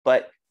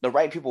 but the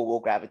right people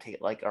will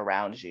gravitate like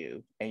around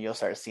you, and you'll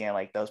start seeing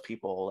like those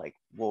people like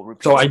will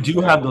repeat. So I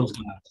do have those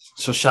guys.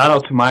 So shout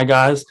out to my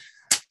guys,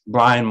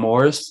 Brian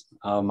Morris.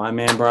 My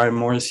man, Brian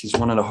Morris, he's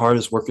one of the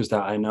hardest workers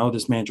that I know.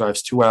 This man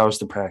drives 2 hours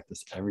to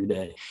practice every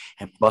day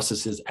and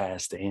busts his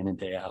ass day in and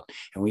day out.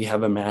 And we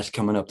have a match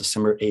coming up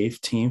December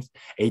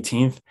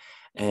 18th.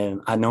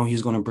 And I know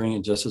he's going to bring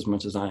it just as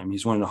much as I am.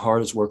 He's one of the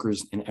hardest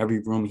workers in every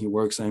room he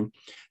works in.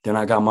 Then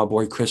I got my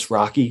boy, Chris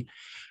Rocky.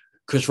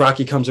 Chris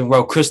Rocky comes in,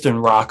 well, Kristen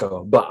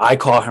Rocco, but I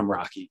call him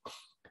Rocky.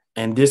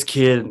 And this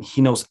kid,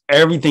 he knows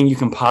everything you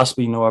can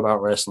possibly know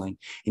about wrestling.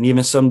 And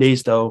even some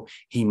days, though,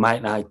 he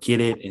might not get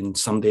it. And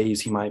some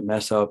days he might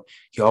mess up.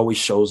 He always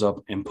shows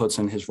up and puts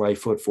in his right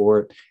foot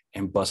for it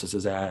and busts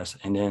his ass.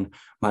 And then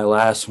my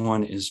last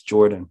one is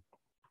Jordan.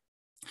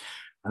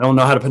 I don't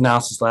know how to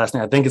pronounce his last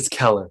name. I think it's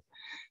Keller,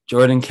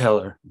 Jordan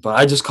Keller. But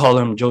I just call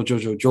him Joe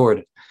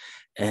Jordan.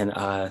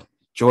 And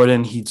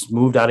Jordan, he's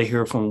moved out of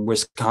here from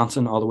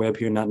Wisconsin all the way up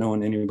here, not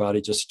knowing anybody,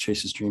 just to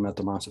chase his dream at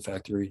the Monster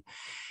Factory.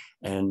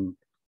 And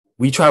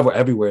we travel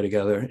everywhere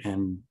together,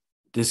 and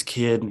this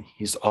kid,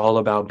 he's all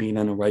about being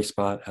in the right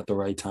spot at the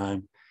right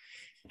time,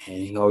 and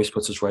he always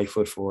puts his right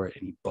foot for it,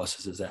 and he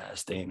busts his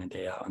ass day in and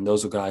day out. And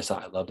those are guys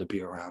that I love to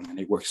be around, and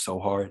they work so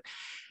hard.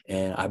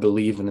 And I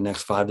believe in the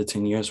next 5 to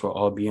 10 years, we'll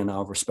all be in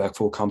our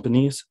respectful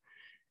companies,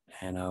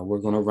 and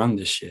we're going to run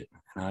this shit.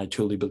 And I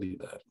truly believe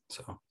that.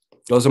 So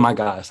those are my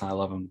guys, and I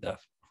love them to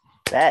death.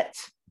 Bet.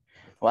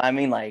 Well, I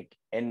mean, like,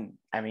 and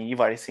I mean, you've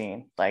already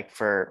seen, like,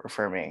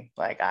 for me,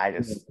 like, I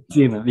just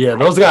seen them. Yeah,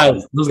 those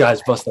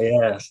guys bust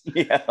their ass.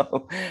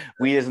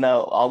 We just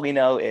know, all we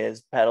know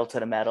is pedal to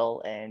the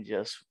metal and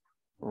just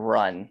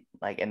run,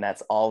 like, and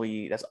that's all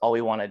we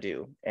want to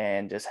do,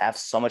 and just have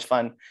so much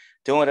fun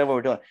doing whatever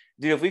we're doing,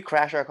 dude. If we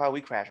crash our car,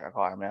 we crash our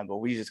car, man, but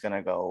we just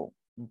gonna go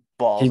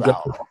balls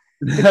out.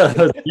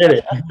 Let's get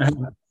it.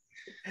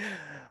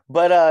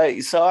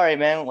 But so all right,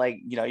 man, like,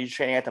 you know, you're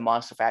training at the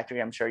Monster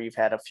Factory. I'm sure you've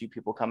had a few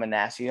people come and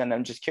ask you, and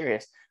I'm just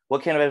curious,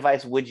 what kind of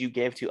advice would you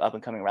give to up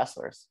and coming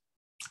wrestlers?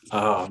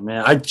 Oh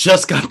man, I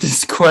just got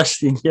this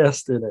question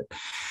yesterday.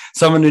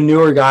 Some of the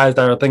newer guys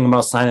that are thinking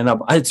about signing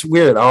up, it's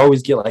weird. I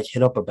always get like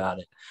hit up about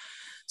it.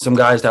 Some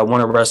guys that want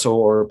to wrestle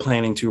or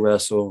planning to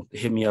wrestle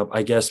hit me up,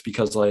 I guess,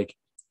 because like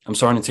I'm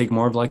starting to take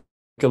more of like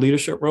a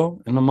leadership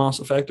role in the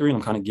Monster Factory, and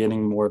I'm kind of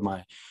getting more of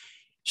my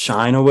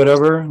shine or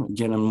whatever,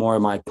 getting more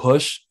of my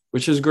push,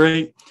 which is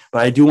great.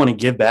 But I do want to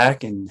give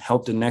back and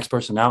help the next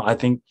person out. I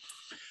think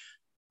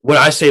what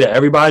I say to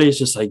everybody is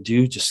just like,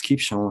 dude, just keep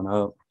showing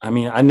up. I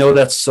mean, I know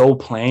that's so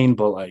plain,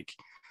 but like,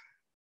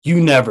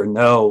 you never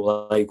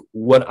know like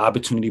what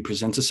opportunity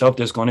presents itself.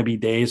 There's going to be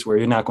days where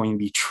you're not going to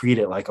be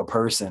treated like a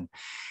person,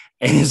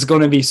 and it's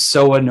going to be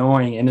so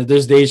annoying. And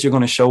there's days you're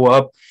going to show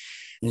up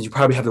and you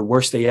probably have the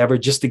worst day ever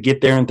just to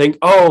get there and think,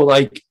 oh,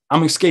 like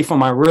I'm escaped from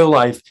my real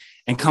life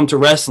and come to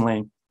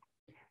wrestling.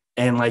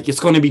 And like, it's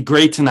going to be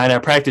great tonight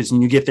at practice.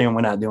 And you get there and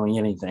we're not doing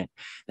anything.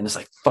 And it's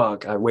like,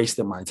 fuck, I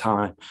wasted my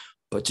time.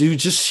 But dude,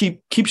 just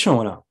keep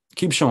showing up,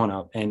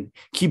 and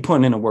keep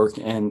putting in the work,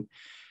 and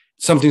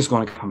something's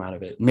going to come out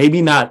of it.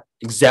 Maybe not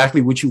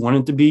exactly what you want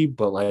it to be,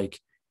 but like,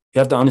 you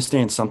have to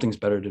understand something's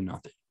better than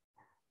nothing.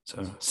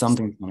 So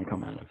something's going to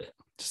come out of it.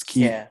 Just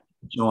keep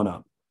showing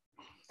up.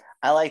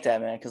 I like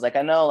that, man. Cause like,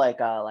 I know like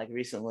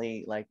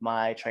recently, like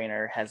my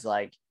trainer has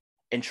like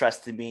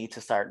entrusted me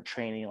to start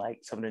training like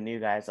some of the new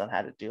guys on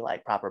how to do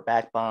like proper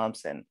back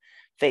bumps and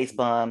face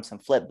bumps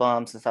and flip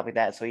bumps and stuff like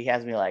that. So he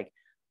has me like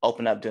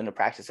open up doing the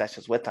practice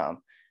sessions with them.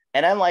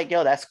 And I'm like,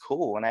 yo, that's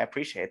cool. And I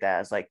appreciate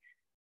that. It's like,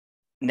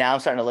 now I'm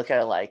starting to look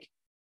at it like,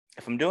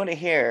 if I'm doing it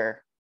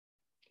here,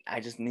 I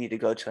just need to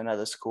go to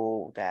another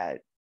school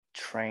that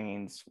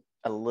trains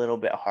a little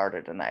bit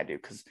harder than I do.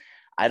 Cause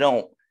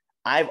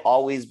I've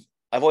always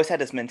had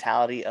this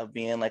mentality of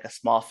being like a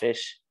small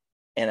fish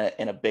in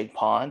a big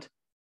pond.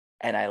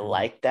 And I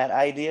like that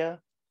idea.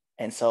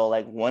 And so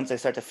like, once I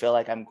start to feel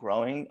like I'm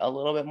growing a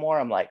little bit more,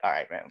 I'm like, all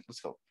right, man, let's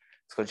go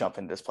jump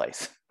into this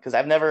place. Cause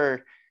I've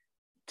never,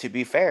 to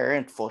be fair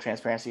and full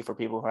transparency for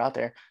people who are out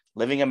there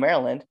living in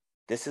Maryland,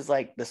 this is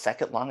like the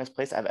second longest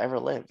place I've ever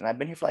lived. And I've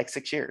been here for like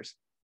 6 years,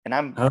 and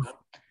I'm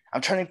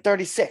turning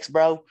 36,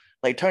 bro.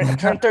 Like I'm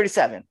turning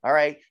 37. All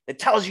right. It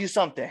tells you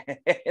something.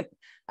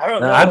 I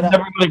don't know. I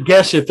never would have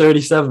guessed you're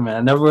 37, man.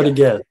 I never would have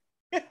guessed.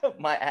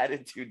 My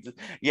attitude.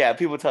 Yeah.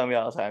 People tell me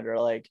all the time, they're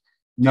like,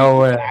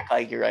 no way. Act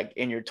like you're like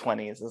in your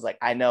 20s. It's like,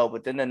 I know,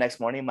 but then the next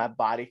morning my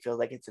body feels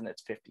like it's in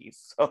its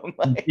 50s. So I'm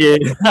like,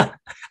 yeah,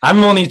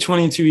 I'm only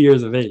 22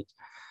 years of age.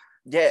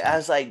 Yeah, I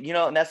was like, you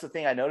know, and that's the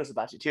thing I noticed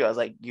about you too. I was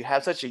like, you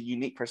have such a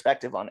unique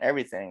perspective on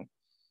everything.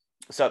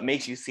 So it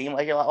makes you seem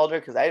like you're a lot older,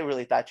 because I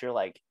really thought you're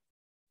like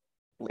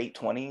late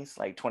 20s,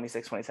 like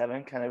 26,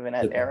 27, kind of in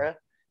that era.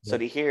 So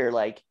to hear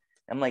like,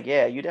 I'm like,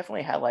 yeah, you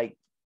definitely have like,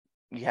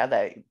 you have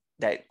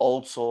that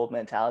old soul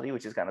mentality,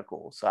 which is kind of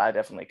cool. So I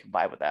definitely can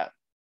vibe with that.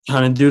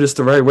 Trying to do this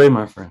the right way,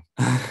 my friend.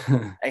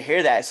 I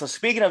hear that. So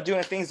speaking of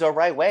doing things the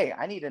right way,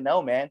 I need to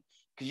know, man,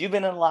 because you've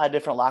been in a lot of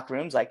different locker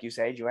rooms. Like you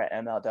said, you were at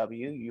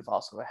MLW. You've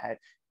also had,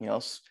 you know,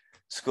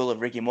 School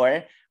of Ricky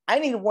Morton. I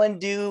need one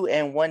do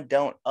and one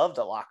don't of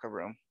the locker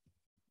room.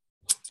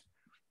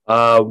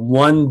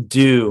 One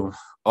do,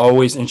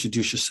 always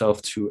introduce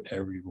yourself to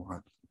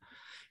everyone.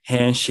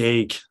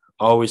 Handshake,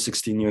 always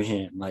extend your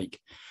hand. Like,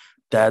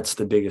 that's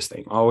the biggest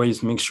thing.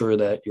 Always make sure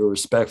that you're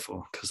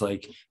respectful, because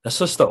like that's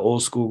just the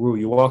old school rule.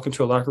 You walk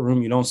into a locker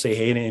room, you don't say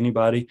hey to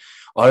anybody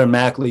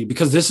automatically,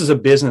 because this is a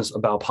business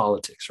about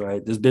politics,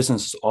 right? This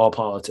business is all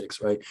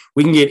politics, right?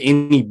 We can get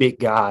any big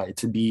guy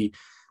to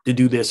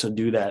do this or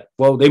do that.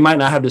 Well, they might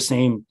not have the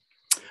same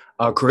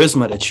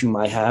charisma that you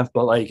might have,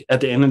 but like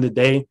at the end of the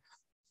day,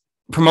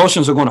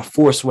 promotions are going to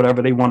force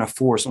whatever they want to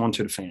force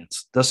onto the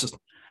fans. That's just,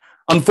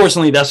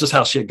 unfortunately, that's just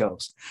how shit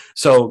goes.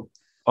 So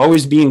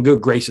always be in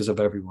good graces of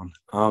everyone.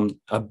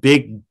 A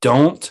big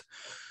don't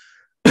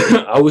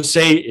I would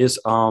say is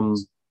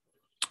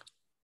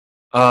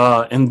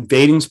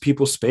invading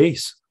people's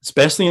space,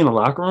 especially in the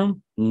locker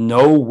room.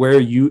 Know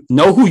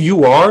who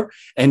you are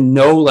and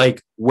know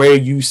like where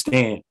you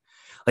stand.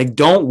 Like,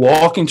 don't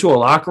walk into a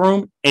locker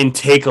room and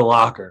take a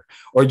locker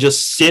or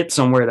just sit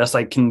somewhere that's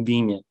like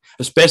convenient,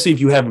 especially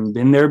if you haven't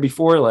been there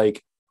before.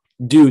 Like,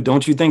 dude,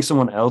 don't you think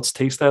someone else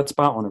takes that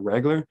spot on a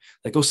regular?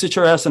 Like, go sit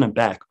your ass in the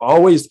back.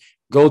 Always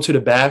go to the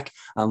back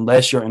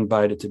unless you're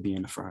invited to be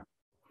in the front.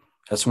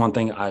 That's one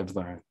thing I've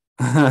learned.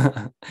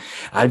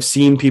 I've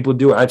seen people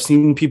do it. I've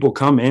seen people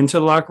come into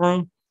the locker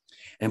room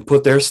and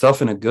put their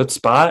stuff in a good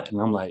spot.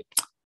 And I'm like,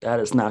 that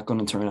is not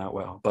going to turn out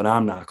well, but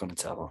I'm not going to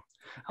tell them.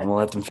 I'm going to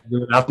let them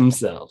figure it out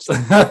themselves.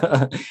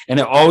 And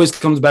it always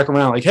comes back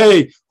around like,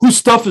 hey, whose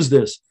stuff is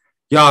this?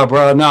 Yeah,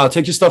 bro, no,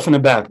 take your stuff in the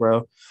back,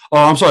 bro. Oh,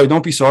 I'm sorry.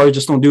 Don't be sorry.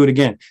 Just don't do it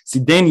again. See,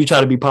 then you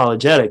try to be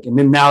apologetic, and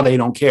then now they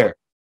don't care.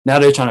 Now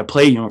they're trying to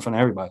play you in front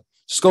of everybody.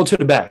 Just go to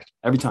the back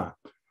every time.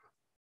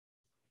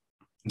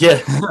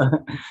 Yeah.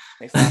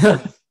 Makes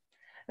sense.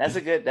 That's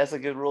a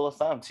good rule of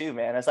thumb too,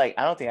 man. It's like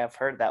I don't think I've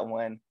heard that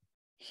one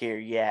here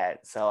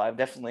yet. So I've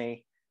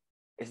definitely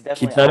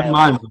keep that in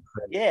mind.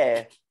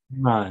 Yeah.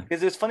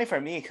 Because it's funny for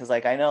me because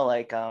like I know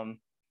like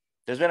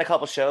there's been a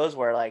couple shows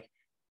where like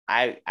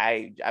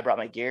I brought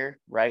my gear,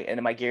 right? And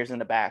then my gear's in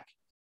the back.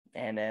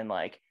 And then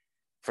like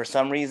for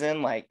some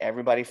reason, like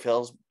everybody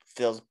feels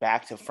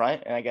back to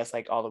front, and I guess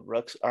like all the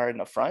rooks are in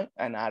the front,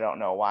 and I don't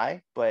know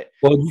why, but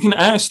well, you can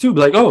ask too,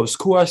 be like, oh, it's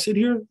cool I sit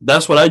here.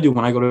 That's what I do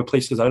when I go to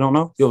places I don't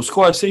know. Yo, it's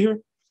cool I sit here.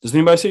 Does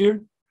anybody sit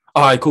here?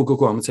 All right, cool. I'm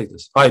gonna take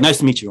this. All right, nice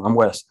to meet you. I'm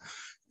Wes.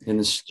 And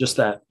it's just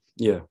that.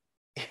 Yeah.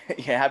 Yeah,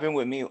 it happened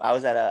with me. I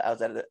was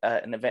at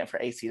an event for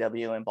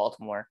ACW in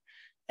Baltimore,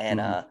 and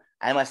I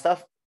had my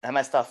stuff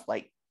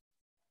like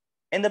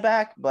in the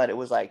back, but it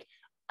was like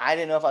I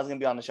didn't know if I was gonna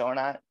be on the show or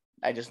not.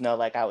 I just know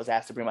like I was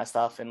asked to bring my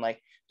stuff and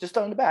like just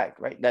throw it in the back,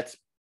 right? That's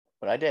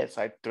what I did.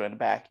 So I threw it in the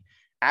back.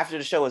 After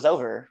the show was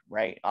over,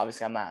 right?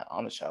 Obviously I'm not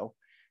on the show.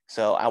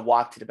 So I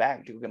walked to the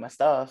back to go get my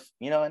stuff,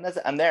 and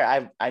I'm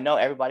there. I know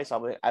everybody.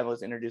 So I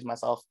was introducing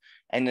myself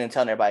and then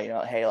telling everybody,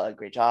 hey, like,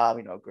 great job,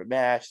 great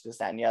match, this,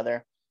 that, and the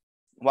other.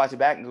 Walked to the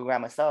back and go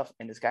grab my stuff.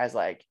 And this guy's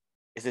like,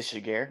 is this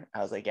your gear? I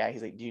was like, yeah.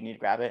 He's like, do you need to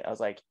grab it? I was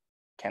like,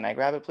 can I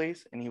grab it,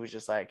 please? And he was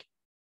just like,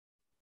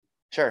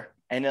 sure.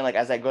 And then like,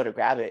 as I go to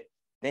grab it,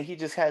 then he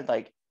just had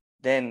like,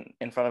 then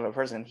in front of a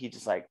person, he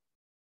just like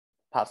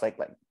pops like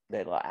the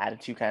little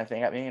attitude kind of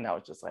thing at me. And I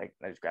was just like,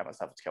 I just grabbed my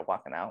stuff and just kept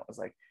walking out. I was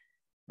like,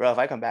 bro, if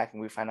I come back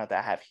and we find out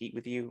that I have heat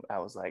with you, I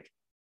was like,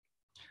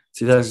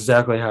 see, that's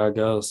exactly how it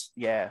goes.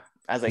 Yeah.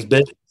 I was like,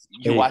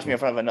 you watch me in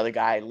front of another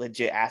guy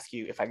legit ask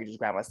you if I could just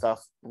grab my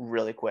stuff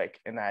really quick.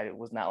 And I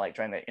was not like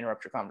trying to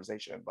interrupt your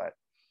conversation, but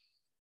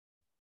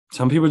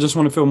some people just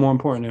want to feel more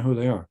important than who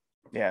they are.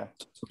 Yeah.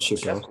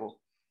 That's cool.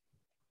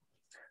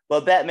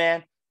 Well,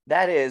 Batman,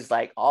 that is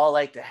like all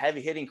like the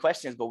heavy hitting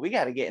questions, but we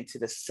got to get into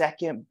the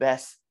second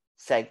best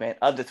segment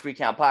of the 3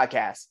 Count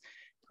podcast.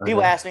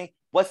 People ask me,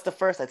 what's the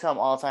first? I tell them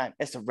all the time.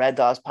 It's the Red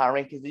Dogs Power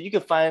Rankings that you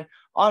can find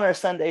on our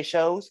Sunday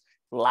shows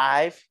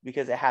live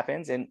because it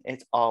happens and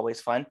it's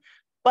always fun.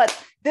 But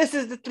this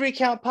is the 3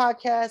 Count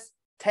podcast,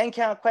 10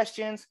 count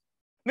questions.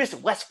 Mr.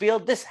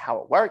 Westfield, this is how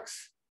it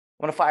works.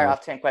 I'm going to fire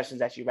off 10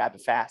 questions at you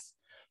rapid fast.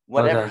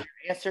 Whatever your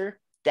answer,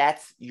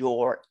 that's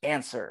your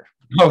answer.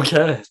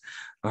 Okay.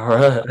 All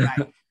right.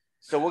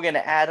 So we're going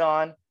to add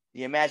on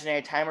the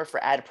imaginary timer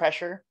for added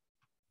pressure.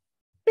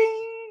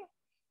 Bing!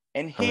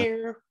 And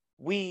here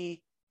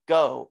we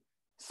go.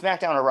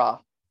 SmackDown or Raw?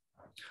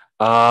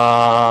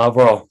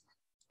 Raw.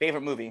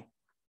 Favorite movie?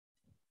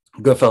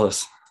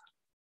 Goodfellas.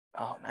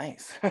 Oh,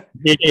 nice.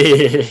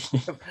 Yeah.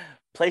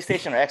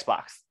 PlayStation or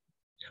Xbox?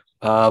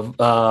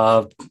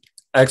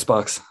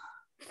 Xbox.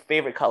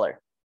 Favorite color?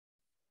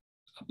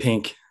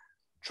 Pink.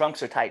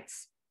 Trunks or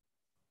tights?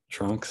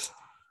 Trunks.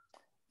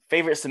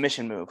 Favorite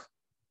submission move?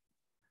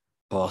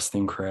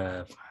 Boston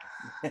Crab.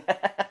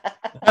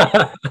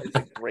 That's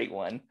a great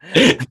one.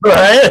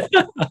 Right?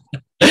 All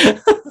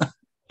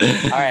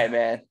right,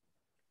 man.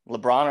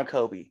 LeBron or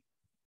Kobe?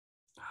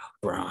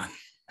 LeBron.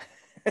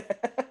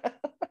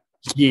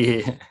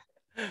 Yeah.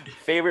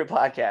 Favorite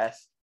podcast?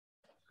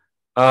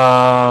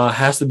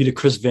 Has to be the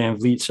Chris Van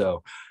Vliet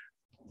show.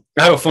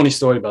 I have a funny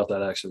story about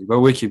that actually, but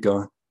we'll keep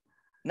going.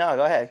 No,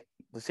 go ahead.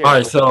 Let's hear all it.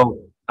 Right, so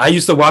I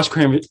used to watch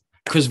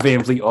Chris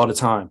Van Vliet all the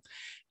time,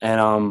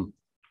 and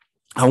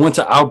I went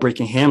to Outbreak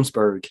in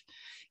Hamsburg,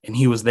 and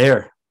he was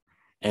there,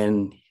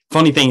 and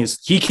funny thing is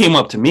he came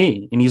up to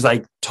me and he's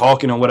like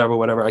talking or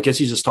whatever. I guess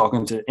he's just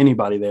talking to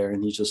anybody there,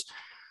 and he just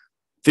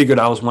figured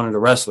I was one of the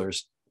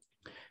wrestlers.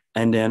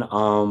 And then I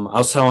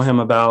was telling him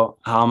about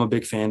how I'm a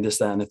big fan, this,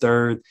 that, and the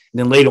third. And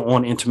then later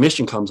on,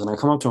 intermission comes, and I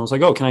come up to him. I was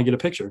like, "Oh, can I get a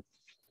picture?"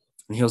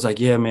 And he was like,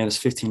 "Yeah, man, it's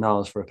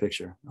 $15 for a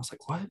picture." I was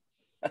like, "What?"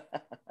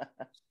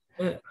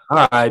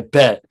 All right,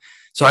 bet.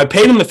 So I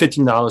paid him the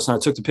 $15 and I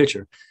took the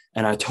picture.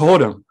 And I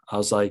told him, I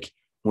was like,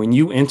 when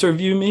you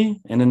interview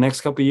me in the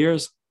next couple of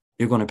years,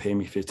 you're going to pay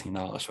me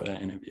 $15 for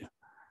that interview.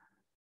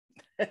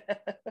 That's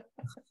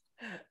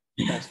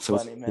so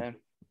funny, man.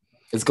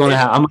 It's going to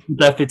happen. I'm going to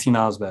get that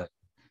 $15 back.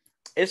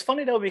 It's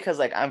funny though, because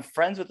like I'm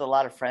friends with a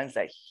lot of friends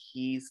that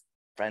he's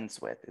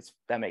friends with.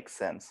 That makes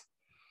sense.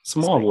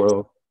 Small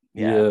world.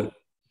 Yeah.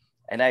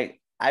 And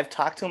I've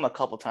talked to him a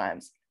couple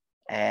times,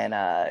 and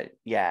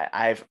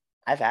I've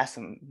asked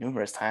him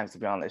numerous times to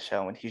be on this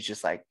show, and he's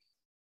just like,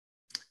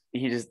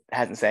 he just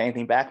hasn't said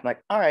anything back. I'm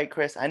like, all right,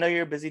 Chris, I know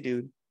you're a busy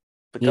dude,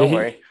 but don't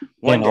worry,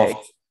 one day.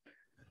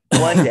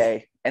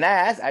 And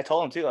I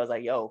told him too. I was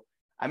like, yo,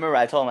 I remember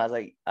I told him, I was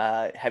like,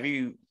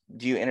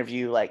 do you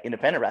interview like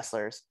independent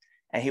wrestlers?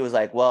 And he was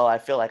like, well, I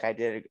feel like I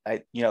did,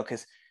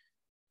 because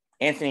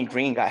Anthony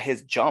Green got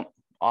his jump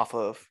off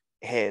of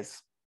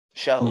his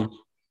show. Mm.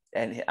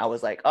 And I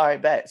was like, all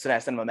right, bet. So then I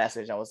sent him a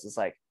message. I was just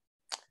like,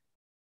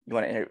 you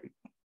want to,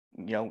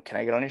 can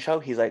I get on your show?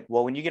 He's like,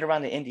 well, when you get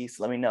around the indies,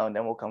 let me know, and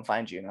then we'll come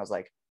find you. And I was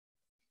like,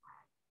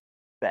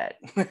 bet.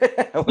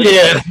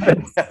 Yeah.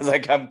 I was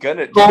like, I'm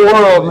gonna. Cold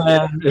world,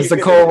 man. It's a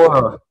cold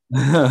world.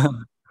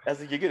 I was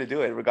like, you're gonna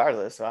do it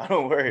regardless, so I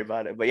don't worry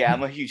about it. But yeah,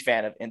 I'm a huge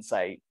fan of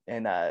Insight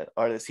and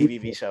or the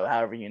CVV show,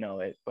 however you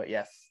know it. But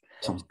yes.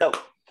 So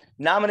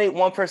nominate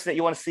one person that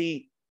you want to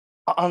see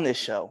on this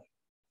show.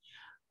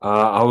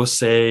 I would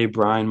say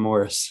Brian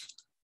Morris.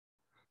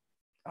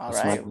 All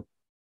right.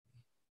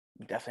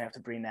 We definitely have to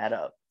bring that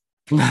up.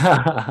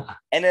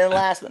 And then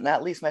last but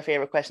not least, my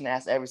favorite question to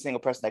ask every single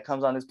person that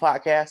comes on this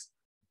podcast: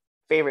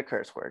 favorite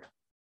curse word.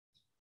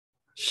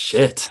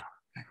 Shit.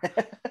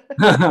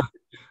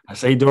 I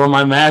say during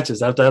my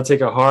matches after I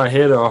take a hard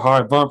hit or a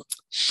hard bump,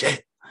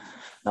 shit,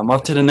 I'm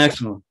up to the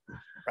next one.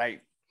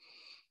 Right.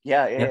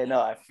 Yeah.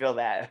 No, I feel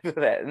that.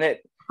 And I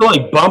feel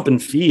like bump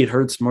and feed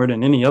hurts more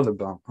than any other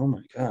bump. Oh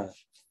my God.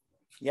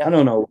 Yeah. I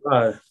don't know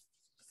why.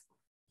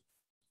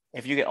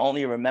 If you can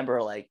only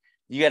remember, like,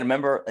 you got to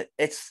remember,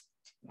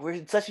 we're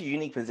in such a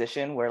unique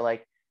position where,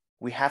 like,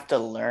 we have to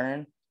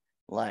learn,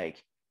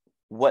 like,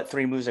 what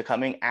 3 moves are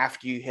coming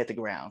after you hit the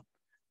ground.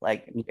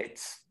 Like,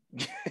 it's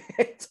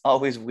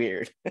always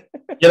weird.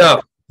 Get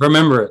up.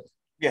 Remember it.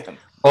 Yeah.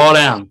 Fall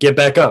down. Get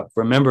back up.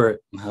 Remember it.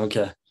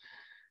 Okay.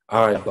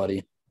 All right,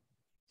 buddy.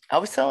 I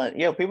was telling,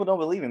 people don't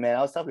believe me, man.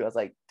 I was telling people, I was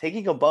like,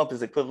 taking a bump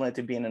is equivalent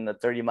to being in a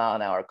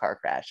 30-mile-an-hour car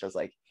crash. I was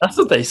like, that's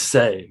what they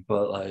say,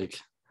 but like,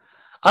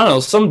 I don't know.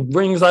 Some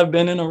rings I've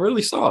been in are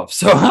really soft,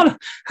 so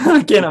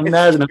I can't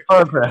imagine a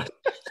car crash.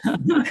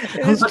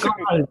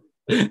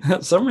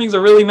 Some rings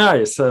are really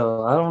nice,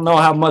 so I don't know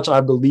how much I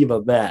believe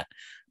of that,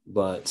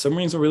 but some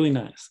rings are really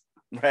nice.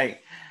 Right.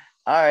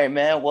 All right,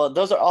 man. Well,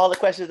 those are all the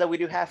questions that we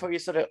do have for you.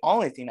 So the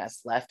only thing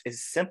that's left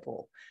is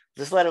simple.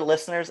 Just let our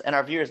listeners and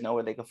our viewers know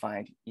where they can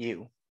find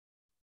you.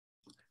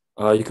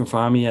 You can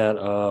find me at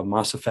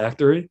Monster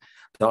Factory,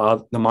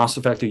 the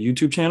Monster Factory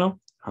YouTube channel.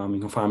 You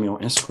can find me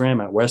on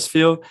Instagram at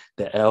Westfield.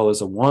 The L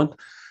is a 1.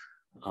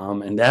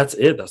 And that's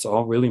it. That's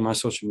all really my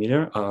social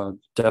media.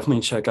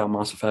 Definitely check out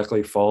Monster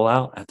Factory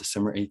Fallout at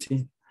December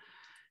 18th.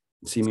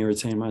 See me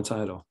retain my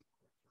title.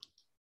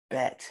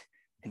 Bet.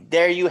 And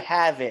there you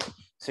have it.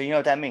 So you know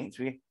what that means.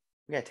 We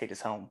got to take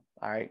this home.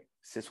 All right.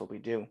 This is what we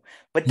do.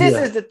 But this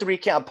is the 3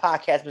 Count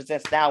Podcast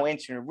presents Now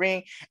Entering the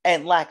Ring.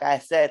 And like I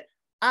said,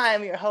 I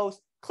am your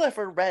host,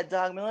 Clifford Red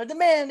Dog Miller, the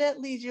man that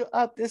leads you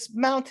up this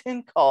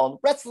mountain called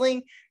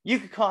wrestling. You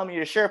could call me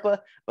your Sherpa,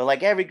 but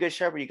like every good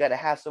Sherpa, you got to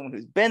have someone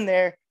who's been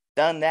there,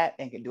 done that,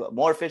 and can do it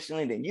more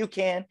efficiently than you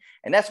can.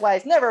 And that's why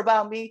it's never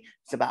about me.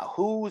 It's about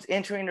who's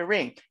entering the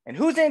ring. And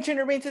who's entering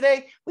the ring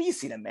today? Well, you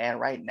see the man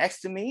right next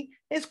to me.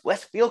 It's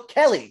Westfield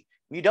Kelly.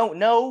 You don't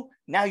know,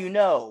 now you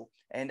know.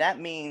 And that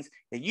means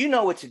that you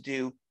know what to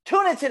do.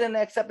 Tune into the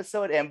next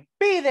episode and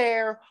be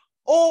there,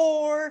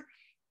 or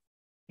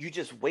you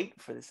just wait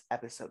for this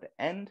episode to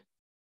end.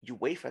 You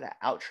wait for that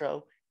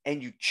outro,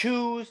 and you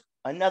choose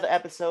another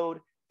episode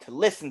to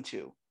listen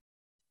to.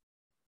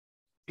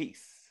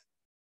 Peace.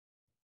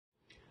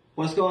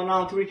 What's going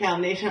on, 3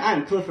 Count Nation?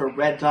 I'm Clifford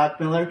Red Dog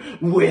Miller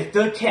with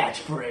the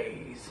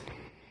catchphrase.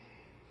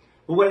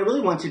 But what I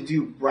really want you to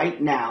do right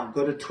now,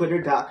 go to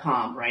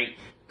twitter.com, right?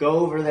 Go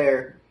over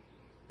there,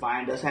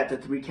 find us at the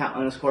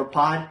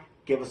 3count_pod,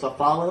 give us a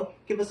follow,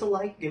 give us a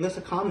like, give us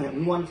a comment.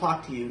 We want to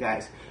talk to you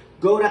guys.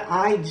 Go to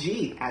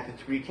IG at the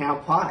 3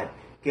 Count Pod.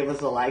 Give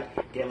us a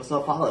like, give us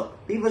a follow,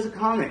 leave us a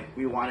comment.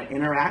 We want to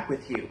interact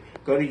with you.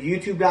 Go to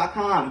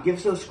youtube.com, give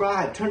us a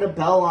subscribe, turn the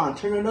bell on,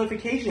 turn the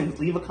notifications,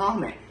 leave a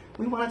comment.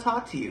 We want to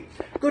talk to you.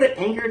 Go to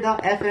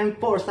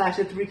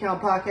anchor.fm/the 3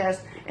 Count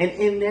Podcast, and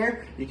in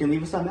there, you can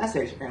leave us a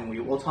message, and we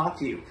will talk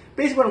to you.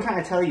 Basically, what I'm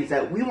trying to tell you is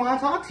that we want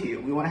to talk to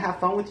you. We want to have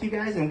fun with you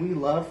guys, and we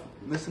love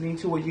listening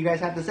to what you guys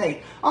have to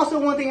say. Also,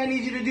 one thing I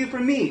need you to do for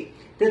me,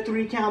 the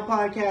 3 Count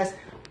Podcast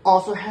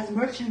also has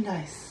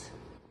merchandise.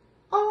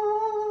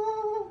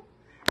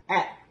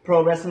 At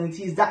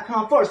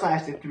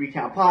ProWrestlingTees.com/the 3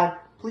 Count Pod.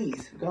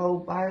 Please go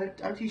buy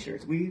our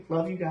t-shirts. We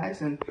love you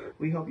guys and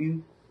we hope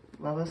you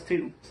love us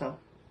too. So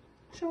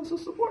show us some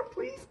support,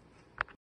 please.